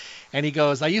started. And he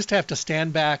goes, I used to have to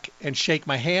stand back and shake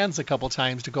my hands a couple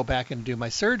times to go back and do my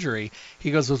surgery. He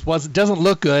goes, it doesn't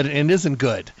look good and isn't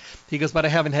good. He goes, but I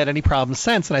haven't had any problems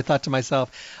since. And I thought to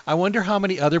myself, I wonder how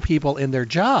many other people in their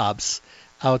jobs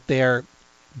out there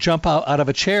jump out of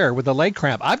a chair with a leg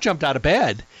cramp. I've jumped out of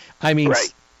bed. I mean,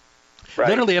 Right.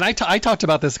 literally, and I talked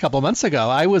about this a couple months ago.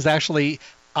 I was actually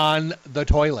on the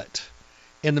toilet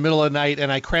in the middle of the night, and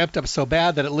I cramped up so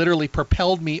bad that it literally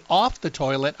propelled me off the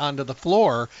toilet onto the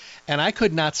floor, and I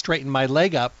could not straighten my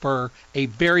leg up for a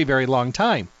very, very long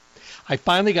time. I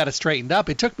finally got it straightened up.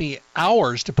 It took me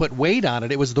hours to put weight on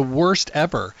it. It was the worst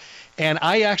ever. And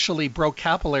I actually broke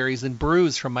capillaries and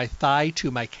bruised from my thigh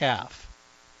to my calf.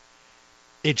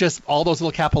 It just, all those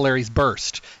little capillaries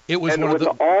burst. It was and one with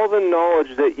of the... all the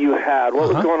knowledge that you had,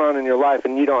 what was going on in your life,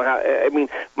 and you don't have, I mean,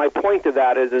 my point to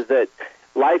that is that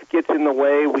life gets in the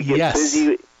way, we get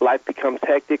busy, life becomes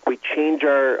hectic, we change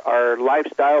our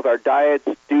lifestyles, our diets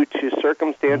due to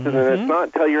circumstances, and it's not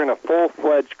until you're in a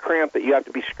full-fledged cramp that you have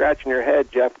to be scratching your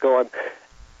head, Jeff, going,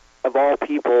 of all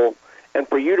people, and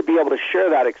for you to be able to share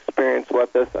that experience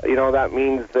with us, you know, that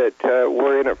means that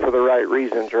we're in it for the right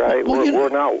reasons, right?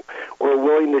 Well, we're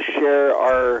willing to share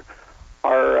our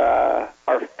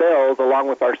fails along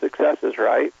with our successes,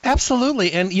 right?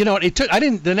 Absolutely. And you know,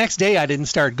 the next day I didn't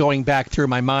start going back through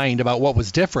my mind about what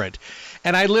was different.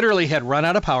 And I literally had run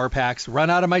out of Power Packs, run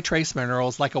out of my trace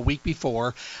minerals like a week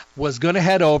before, was going to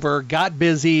head over, got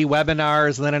busy,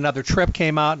 webinars, and then another trip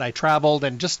came out and I traveled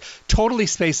and just totally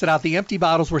spaced it out. The empty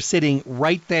bottles were sitting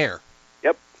right there.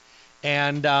 Yep.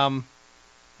 And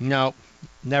no,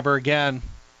 never again.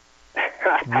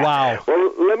 Wow.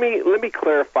 Well, let me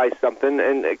clarify something,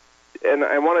 and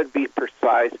I want to be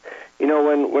precise. You know,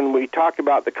 when we talk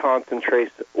about the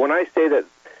concentrates, when I say that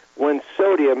when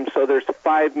sodium, so there's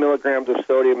 5 milligrams of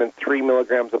sodium and 3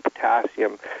 milligrams of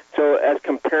potassium. So as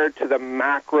compared to the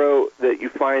macro that you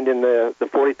find in the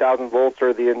 40,000 volts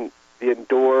or the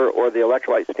Endure or the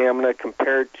Electrolyte Stamina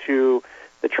compared to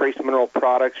the trace mineral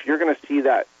products, you're going to see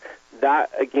that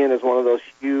again is one of those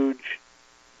huge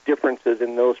differences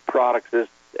in those products as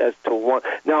to one.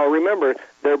 Now, remember,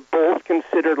 they're both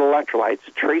considered electrolytes.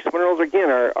 Trace minerals,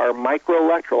 again, are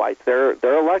microelectrolytes. They're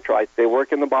electrolytes. They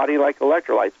work in the body like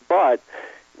electrolytes, but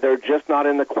they're just not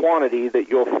in the quantity that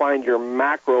you'll find your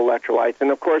macroelectrolytes. And,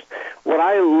 of course, what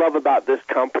I love about this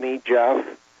company, Jeff,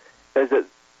 is that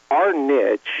our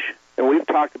niche, and we've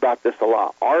talked about this a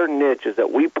lot, our niche is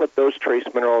that we put those trace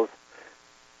minerals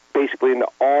basically into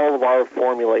all of our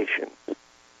formulations.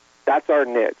 That's our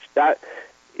niche.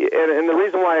 And the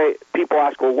reason why people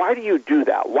ask, well, why do you do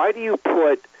that? Why do you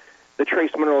put the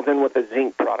trace minerals in with a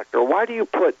zinc product? Or why do you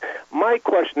put, my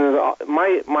question is,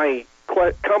 my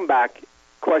comeback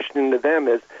question to them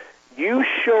is, you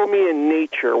show me in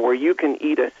nature where you can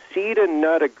eat a seed, a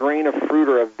nut, a grain of fruit,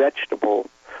 or a vegetable,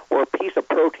 or a piece of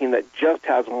protein that just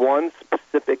has one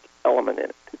specific element in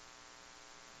it,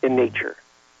 in nature.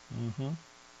 Mm-hmm.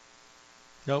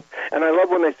 Nope. And I love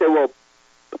when they say, well,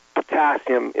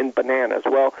 potassium in bananas.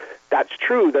 Well, that's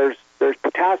true. There's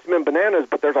potassium in bananas,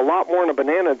 but there's a lot more in a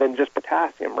banana than just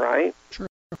potassium, right? True.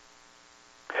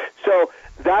 So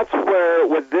that's where,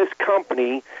 with this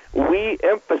company, we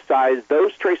emphasize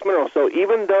those trace minerals. So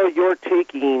even though you're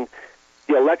taking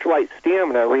the Electrolyte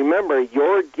Stamina, remember,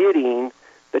 you're getting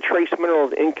the trace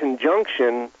minerals in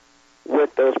conjunction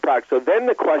with those products. So then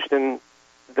the question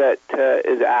that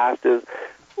is asked is,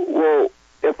 well,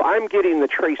 if I'm getting the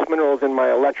trace minerals in my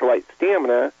Electrolyte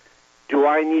Stamina, do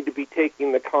I need to be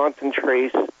taking the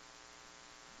concentrates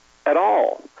at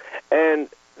all? And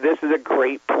this is a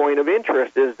great point of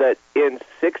interest, is that in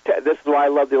this is why I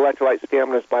love the Electrolyte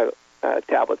Stamina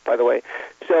tablets, by the way.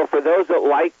 So for those that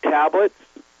like tablets,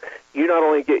 you not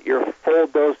only get your full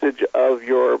dosage of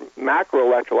your macro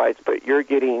electrolytes, but you're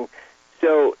getting,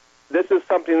 so this is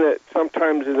something that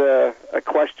sometimes is a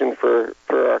question for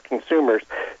our consumers.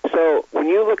 So when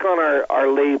you look on our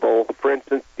label, for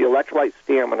instance, the Electrolyte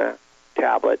Stamina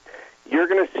tablet, you're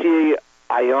going to see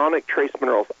ionic trace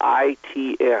minerals,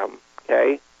 ITM,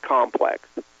 okay, complex.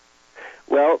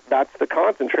 Well, that's the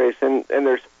concentration, and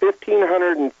there's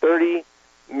 1,530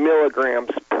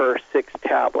 milligrams per 6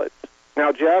 tablets.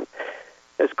 Now, Jeff,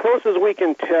 as close as we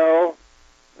can tell,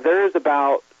 there's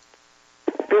about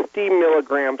 50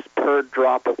 milligrams per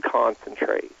drop of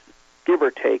concentrate, give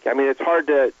or take. I mean, it's hard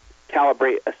to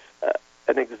calibrate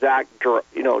an exact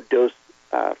dose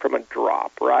from a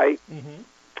drop, right? Mm-hmm.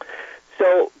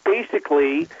 So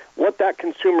basically, what that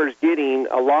consumer's getting,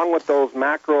 along with those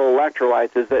macro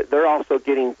electrolytes, is that they're also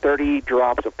getting 30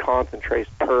 drops of concentrates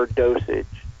per dosage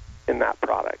in that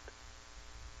product.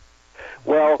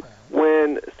 Well,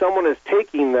 when someone is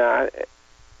taking that,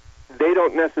 they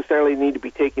don't necessarily need to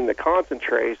be taking the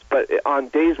concentrates, but on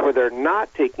days where they're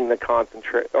not taking the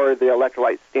concentrate or the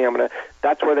electrolyte stamina,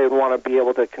 that's where they want to be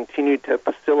able to continue to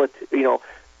facilitate,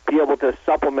 be able to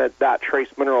supplement that trace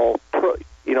mineral,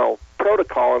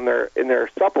 protocol in their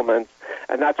supplements,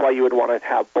 and that's why you would want to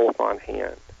have both on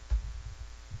hand.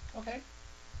 Okay.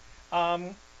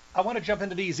 I want to jump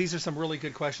into these. These are some really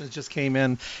good questions that just came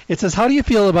in. It says, how do you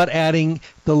feel about adding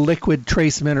the liquid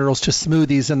trace minerals to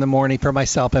smoothies in the morning for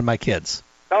myself and my kids?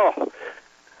 Oh,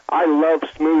 I love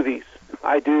smoothies.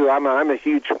 I do. I'm a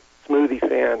huge smoothie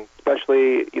fan,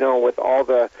 especially, with all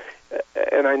the,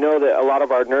 and I know that a lot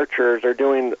of our nurturers are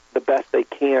doing the best they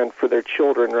can for their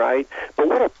children, right? But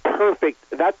what a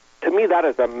to me, that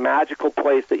is a magical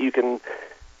place that you can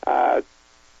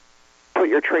put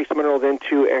your trace minerals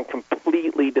into and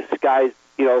completely disguise,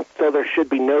 so there should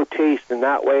be no taste. And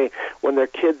that way, when their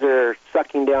kids are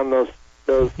sucking down those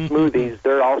smoothies,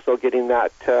 they're also getting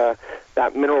that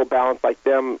mineral balance, like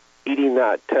them eating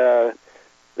that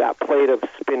plate of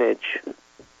spinach.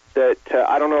 That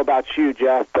I don't know about you,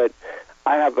 Jeff, but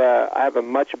I have a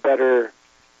much better.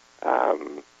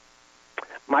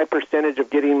 My percentage of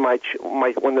getting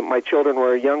when my children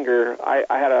were younger, I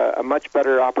had a much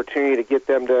better opportunity to get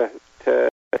them to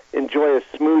enjoy a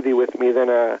smoothie with me than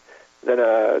a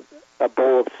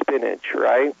bowl of spinach,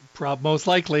 right? Most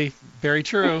likely, very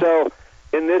true. So,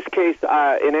 in this case,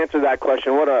 in answer to that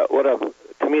question, to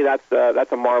me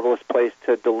that's a marvelous place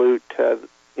to dilute,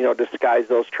 disguise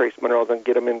those trace minerals and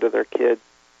get them into their kids.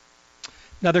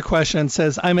 Another question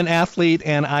says, I'm an athlete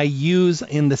and I use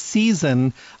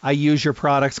your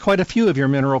products, quite a few of your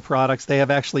mineral products. They have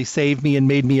actually saved me and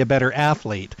made me a better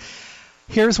athlete.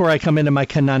 Here's where I come into my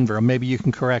conundrum. Maybe you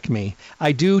can correct me.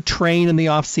 I do train in the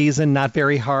off season, not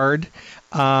very hard.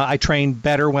 I train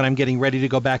better when I'm getting ready to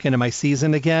go back into my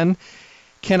season again.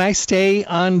 Can I stay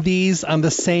on these on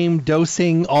the same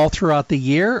dosing all throughout the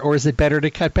year, or is it better to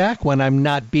cut back when I'm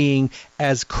not being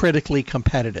as critically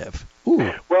competitive?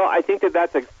 Ooh. Well, I think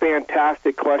that's a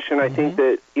fantastic question. I think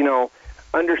that,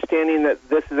 understanding that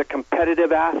this is a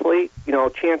competitive athlete,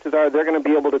 chances are they're going to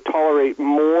be able to tolerate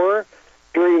more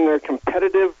during their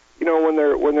competitive,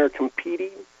 when they're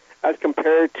competing, as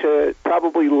compared to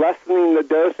probably lessening the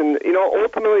dose. And,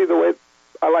 ultimately the way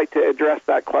I like to address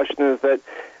that question is that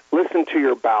listen to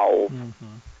your bowels.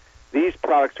 Mm-hmm. These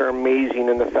products are amazing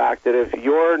in the fact that if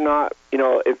you're not,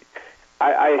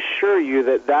 I assure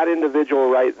you that individual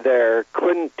right there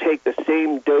couldn't take the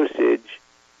same dosage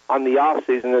on the off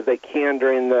season as they can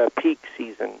during the peak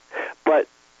season. But,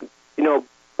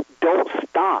 don't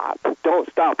stop. Don't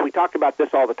stop. We talk about this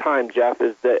all the time, Jeff,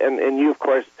 is that, and you, of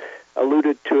course,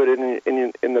 alluded to it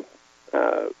in the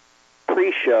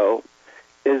pre-show,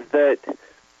 is that,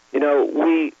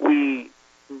 we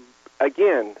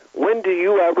again, when do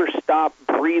you ever stop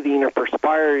breathing or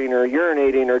perspiring or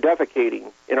urinating or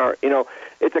defecating?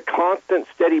 It's a constant,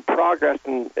 steady progress,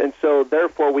 and so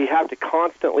therefore we have to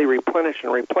constantly replenish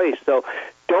and replace. So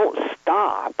don't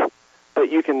stop,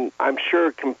 but you can, I'm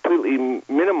sure, completely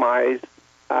minimize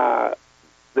the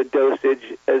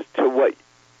dosage as to what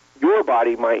your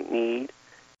body might need.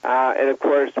 And of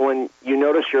course, when you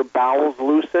notice your bowels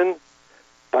loosen,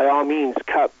 by all means,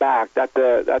 cut back.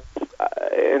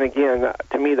 And again,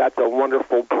 to me, that's a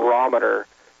wonderful barometer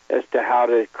as to how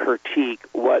to critique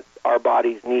what our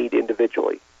bodies need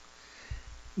individually.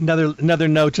 Another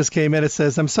note just came in. It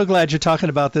says, I'm so glad you're talking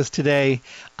about this today.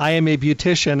 I am a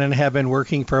beautician and have been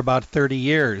working for about 30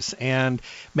 years. And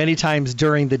many times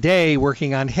during the day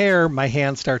working on hair, my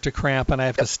hands start to cramp and I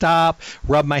have to stop,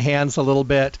 rub my hands a little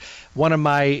bit. One of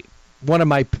my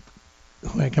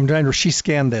I'm trying to, she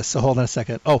scanned this, so hold on a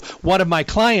second. Oh, one of my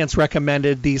clients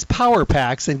recommended these power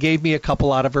packs and gave me a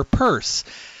couple out of her purse.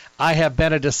 I have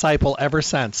been a disciple ever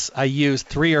since. I use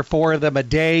 3 or 4 of them a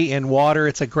day in water.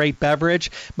 It's a great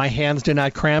beverage. My hands do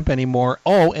not cramp anymore.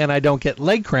 Oh, and I don't get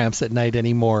leg cramps at night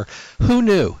anymore. Who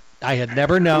knew? I had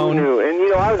never known. Who knew?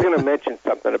 And, I was going to mention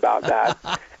something about that.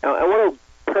 And what a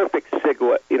perfect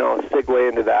segue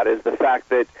into that is the fact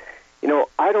that,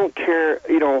 I don't care,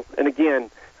 and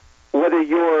again, whether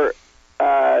you're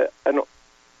a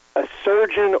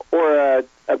surgeon or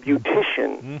a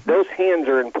beautician, those hands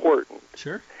are important.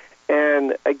 Sure.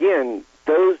 And again,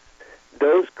 those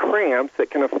cramps that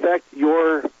can affect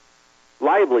your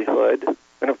livelihood,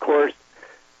 and of course,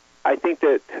 I think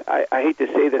that, I hate to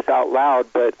say this out loud,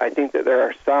 but I think that there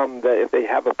are some that if they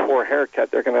have a poor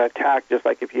haircut, they're going to attack just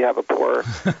like if you have a poor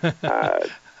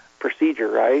procedure,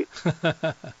 right?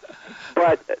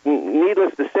 But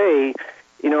needless to say,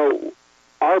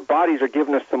 our bodies are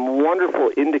giving us some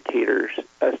wonderful indicators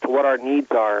as to what our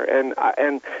needs are.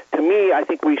 And to me, I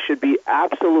think we should be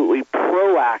absolutely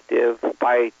proactive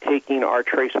by taking our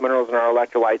trace minerals and our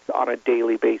electrolytes on a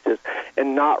daily basis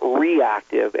and not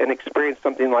reactive and experience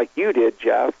something like you did,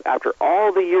 Jeff, after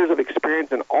all the years of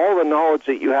experience and all the knowledge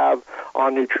that you have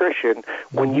on nutrition,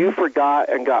 when you forgot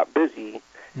and got busy.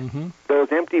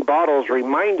 Those empty bottles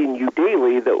reminding you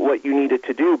daily that what you needed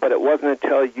to do, but it wasn't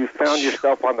until you found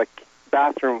yourself on the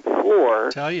bathroom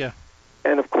floor. Tell you.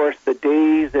 And of course, the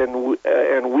days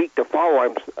and week to follow,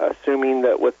 I'm assuming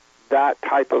that with that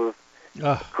type of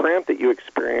cramp that you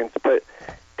experience. But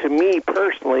to me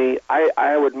personally,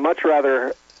 I would much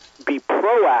rather be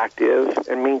proactive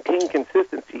and maintain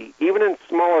consistency, even in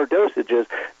smaller dosages,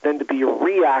 than to be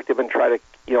reactive and try to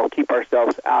keep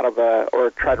ourselves out of or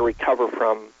try to recover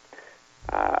from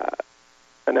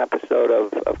an episode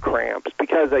of cramps.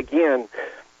 Because again,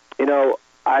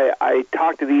 I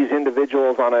talk to these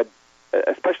individuals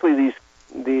especially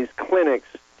these clinics,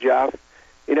 Jeff.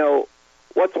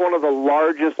 What's one of the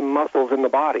largest muscles in the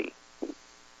body?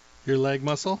 Your leg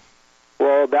muscle?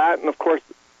 Well, that, and of course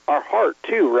our heart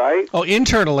too, right? Oh,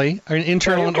 internally,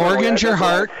 internal organs, your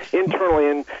heart.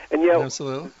 Internally, and yet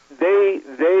absolutely.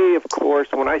 They of course,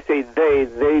 when I say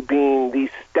they being these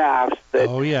staffs that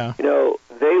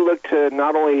they look to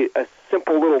not only a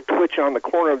simple little twitch on the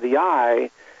corner of the eye,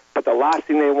 but the last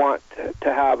thing they want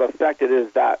to have affected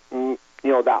is that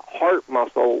that heart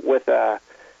muscle with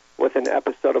an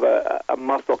episode of a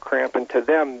muscle cramp, and to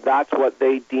them that's what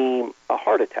they deem a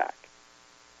heart attack.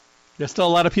 There's still a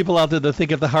lot of people out there that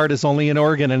think of the heart as only an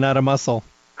organ and not a muscle.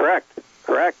 Correct.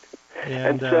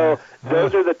 And so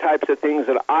those are the types of things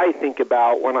that I think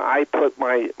about when I put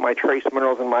my trace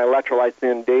minerals and my electrolytes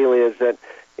in daily, is that,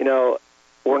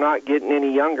 we're not getting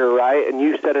any younger, right? And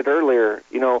you said it earlier,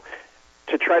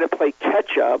 to try to play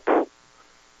catch up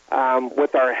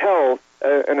with our health,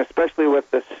 and especially with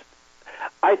this,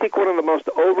 I think one of the most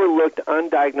overlooked,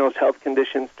 undiagnosed health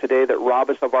conditions today that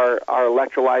rob us of our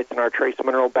electrolytes and our trace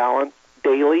mineral balance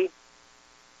daily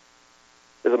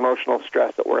is emotional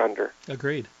stress that we're under.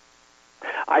 Agreed.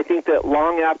 I think that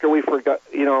long after we forgot,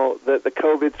 that the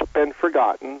COVID's been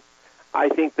forgotten, I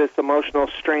think this emotional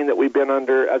strain that we've been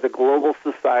under as a global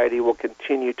society will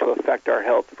continue to affect our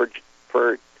health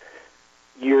for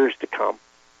years to come.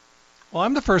 Well,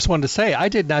 I'm the first one to say I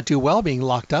did not do well being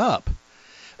locked up.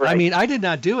 Right. I mean, I did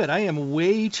not do it. I am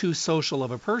way too social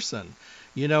of a person,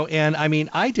 and I mean,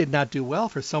 I did not do well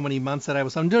for so many months that I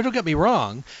was, don't get me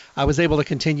wrong, I was able to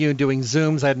continue doing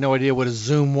Zooms. I had no idea what a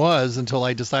Zoom was until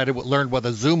I learned what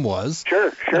a Zoom was.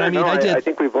 Sure. And, I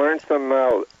think we've learned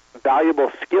some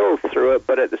valuable skills through it,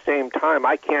 but at the same time,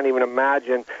 I can't even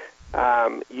imagine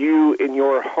you in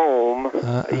your home.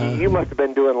 You must have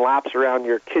been doing laps around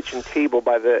your kitchen table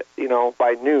by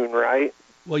noon, right?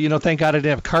 Well, thank God I didn't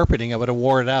have carpeting. I would have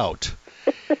wore it out.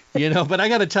 But I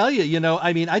got to tell you,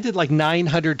 I did like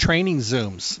 900 training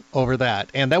Zooms over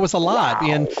that, and that was a lot. Wow.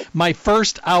 And my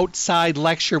first outside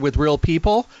lecture with real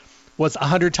people was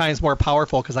 100 times more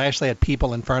powerful because I actually had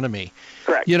people in front of me.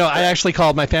 Correct. I actually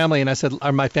called my family, and I said,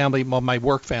 my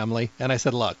work family, and I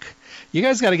said, look, you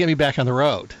guys got to get me back on the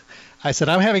road. I said,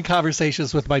 I'm having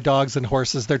conversations with my dogs and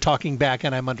horses. They're talking back,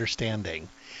 and I'm understanding.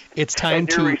 It's time and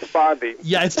you're responding.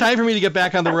 Yeah, it's time for me to get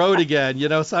back on the road again.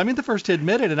 So I'm the first to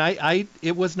admit it, and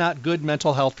it was not good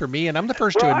mental health for me, and I'm the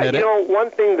first to admit it.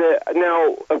 One thing that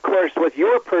now, of course, with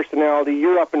your personality,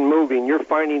 you're up and moving. You're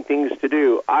finding things to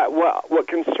do. What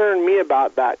concerned me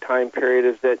about that time period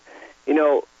is that,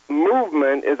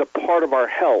 movement is a part of our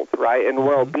health, right, and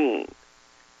well-being.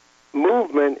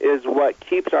 Movement is what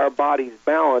keeps our bodies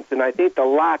balanced, and I think the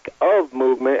lack of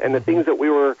movement and the things that we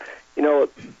were,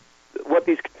 what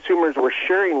these consumers were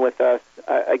sharing with us,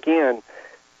 again,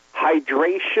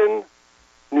 hydration,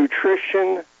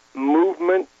 nutrition,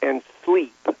 movement, and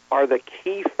sleep are the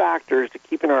key factors to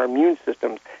keeping our immune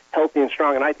systems healthy and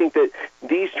strong. And I think that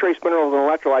these trace minerals and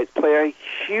electrolytes play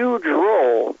a huge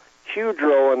role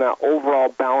in that overall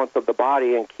balance of the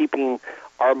body and keeping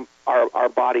our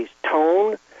bodies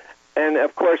toned. And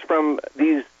of course, from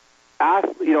these,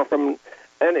 and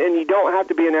you don't have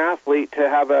to be an athlete to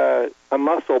have a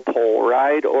muscle pull,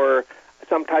 right, or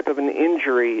some type of an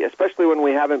injury, especially when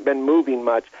we haven't been moving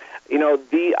much.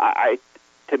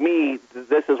 To me,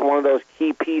 this is one of those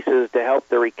key pieces to help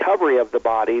the recovery of the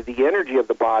body, the energy of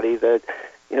the body, the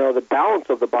balance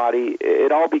of the body.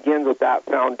 It all begins with that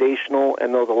foundational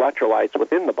and those electrolytes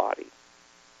within the body.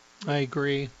 I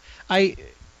agree.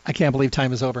 I can't believe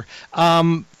time is over.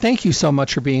 Thank you so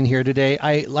much for being here today.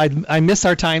 I miss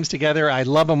our times together. I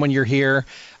love them when you're here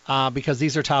because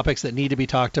these are topics that need to be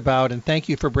talked about. And thank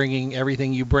you for bringing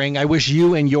everything you bring. I wish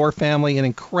you and your family an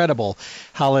incredible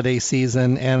holiday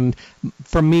season. And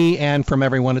from me and from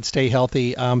everyone at Stay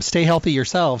Healthy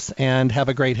yourselves and have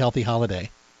a great, healthy holiday.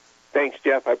 Thanks,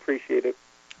 Jeff. I appreciate it.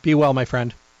 Be well, my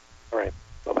friend. All right.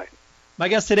 Bye-bye. My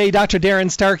guest today, Dr.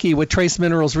 Darren Starkey with Trace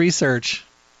Minerals Research.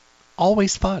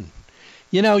 Always fun.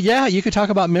 You could talk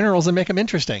about minerals and make them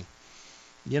interesting.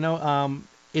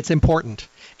 It's important.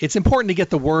 It's important to get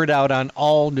the word out on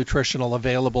all nutritional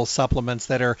available supplements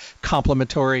that are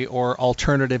complementary or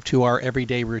alternative to our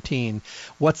everyday routine.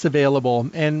 What's available,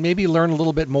 and maybe learn a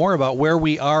little bit more about where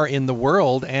we are in the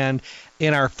world and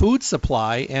in our food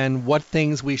supply and what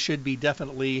things we should be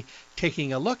definitely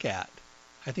taking a look at.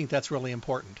 I think that's really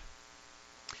important.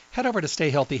 Head over to Stay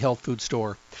Healthy Health Food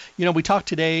Store. We talked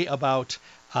today about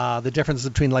the difference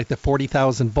between like the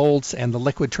 40,000 volts and the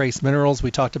liquid trace minerals.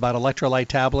 We talked about electrolyte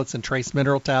tablets and trace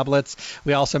mineral tablets.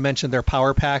 We also mentioned their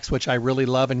power packs, which I really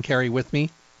love and carry with me.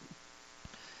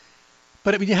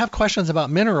 But if you have questions about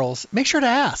minerals, make sure to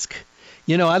ask.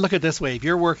 I look at it this way.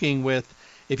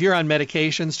 If you're on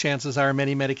medications, chances are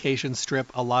many medications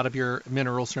strip a lot of your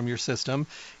minerals from your system.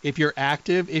 If you're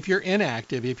active, if you're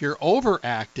inactive, if you're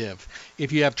overactive,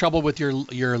 if you have trouble with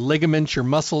your ligaments, your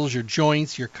muscles, your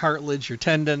joints, your cartilage, your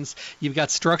tendons, you've got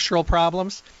structural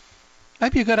problems,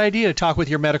 might be a good idea to talk with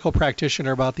your medical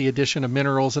practitioner about the addition of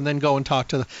minerals and then go and talk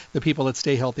to the people at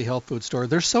Stay Healthy Health Food Store.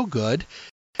 They're so good.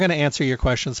 I'm going to answer your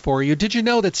questions for you. Did you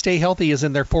know that Stay Healthy is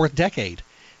in their 4th decade?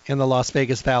 In the Las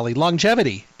Vegas Valley?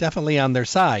 Longevity, definitely on their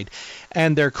side.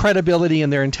 And their credibility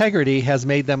and their integrity has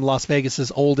made them Las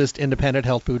Vegas's oldest independent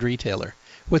health food retailer.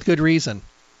 With good reason.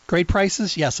 Great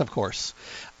prices? Yes, of course.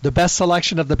 The best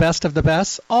selection of the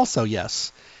best? Also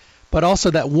yes. But also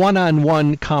that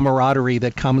one-on-one camaraderie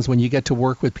that comes when you get to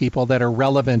work with people that are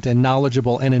relevant and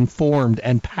knowledgeable and informed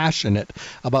and passionate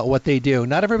about what they do.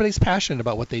 Not everybody's passionate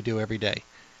about what they do every day.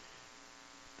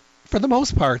 For the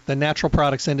most part, the natural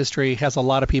products industry has a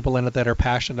lot of people in it that are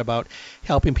passionate about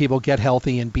helping people get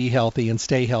healthy and be healthy and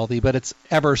stay healthy, but it's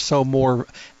ever so more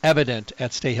evident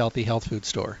at Stay Healthy Health Food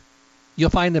Store. You'll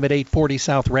find them at 840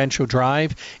 South Rancho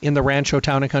Drive in the Rancho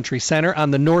Town and Country Center on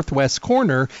the northwest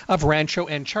corner of Rancho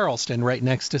and Charleston, right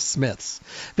next to Smith's.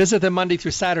 Visit them Monday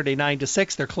through Saturday, 9 to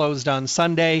 6. They're closed on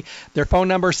Sunday. Their phone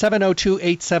number,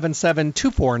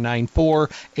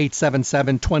 702-877-2494,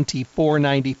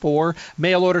 877-2494.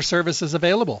 Mail order service is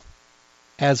available,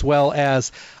 as well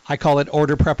as, I call it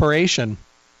order preparation.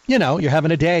 You're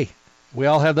having a day. We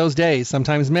all have those days,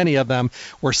 sometimes many of them.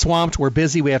 We're swamped, we're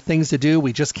busy, we have things to do,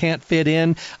 we just can't fit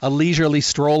in a leisurely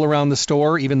stroll around the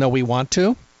store even though we want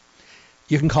to.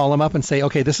 You can call them up and say,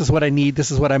 okay, this is what I need,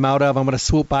 this is what I'm out of, I'm going to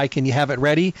swoop by, can you have it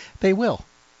ready? They will.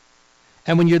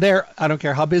 And when you're there, I don't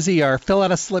care how busy you are, fill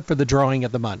out a slip for the drawing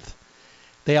of the month.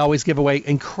 They always give away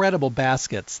incredible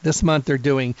baskets. This month they're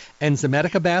doing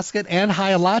Enzymedica basket and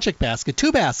Hyalogic basket,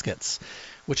 2 baskets,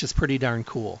 which is pretty darn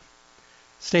cool.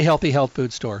 Stay Healthy Health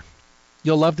Food Store.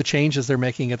 You'll love the changes they're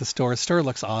making at the store. The store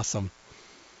looks awesome.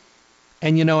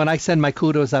 And, and I send my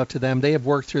kudos out to them. They have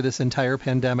worked through this entire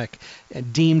pandemic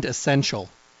and deemed essential.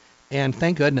 And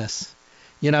thank goodness.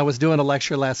 I was doing a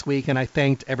lecture last week, and I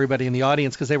thanked everybody in the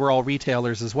audience because they were all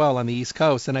retailers as well on the East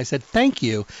Coast. And I said, thank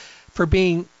you for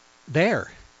being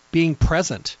there, being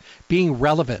present, being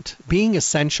relevant, being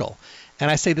essential.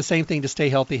 And I say the same thing to Stay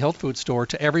Healthy Health Food Store,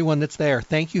 to everyone that's there.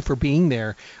 Thank you for being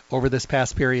there over this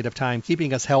past period of time,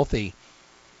 keeping us healthy.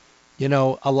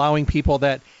 Allowing people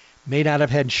that may not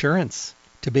have had insurance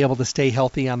to be able to stay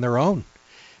healthy on their own.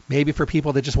 Maybe for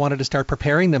people that just wanted to start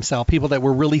preparing themselves, people that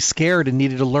were really scared and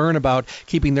needed to learn about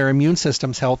keeping their immune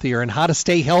systems healthier and how to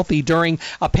stay healthy during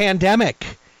a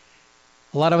pandemic.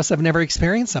 A lot of us have never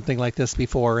experienced something like this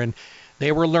before, and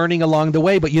they were learning along the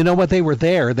way. But you know what? They were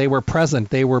there. They were present.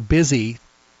 They were busy,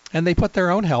 and they put their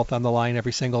own health on the line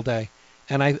every single day.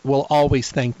 And I will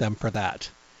always thank them for that.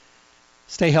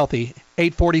 Stay healthy.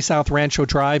 840 South Rancho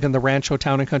Drive in the Rancho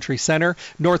Town and Country Center,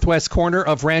 northwest corner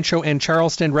of Rancho and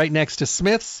Charleston, right next to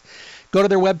Smith's. Go to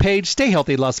their webpage,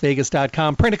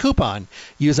 stayhealthylasvegas.com. Print a coupon.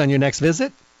 Use on your next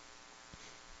visit.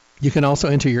 You can also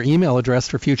enter your email address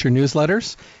for future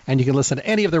newsletters, and you can listen to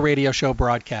any of the radio show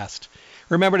broadcast.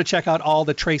 Remember to check out all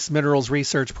the Trace Minerals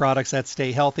Research products at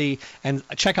Stay Healthy, and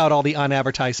check out all the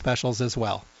unadvertised specials as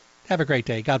well. Have a great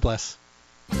day. God bless.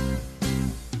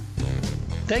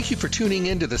 Thank you for tuning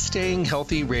in to the Staying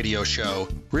Healthy Radio Show.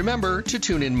 Remember to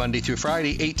tune in Monday through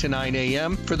Friday, 8 to 9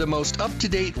 a.m. for the most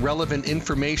up-to-date, relevant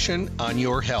information on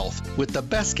your health, with the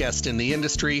best guest in the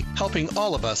industry helping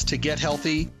all of us to get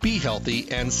healthy, be healthy,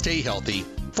 and stay healthy.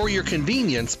 For your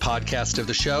convenience, podcasts of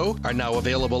the show are now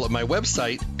available at my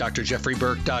website,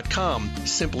 drjeffreyburke.com.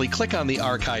 Simply click on the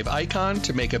archive icon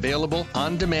to make available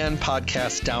on-demand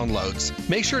podcast downloads.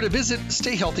 Make sure to visit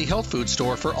Stay Healthy Health Food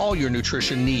Store for all your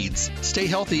nutrition needs. Stay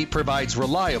Healthy provides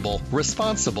reliable,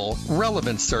 responsible,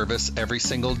 relevant service every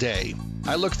single day.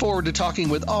 I look forward to talking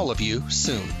with all of you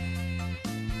soon.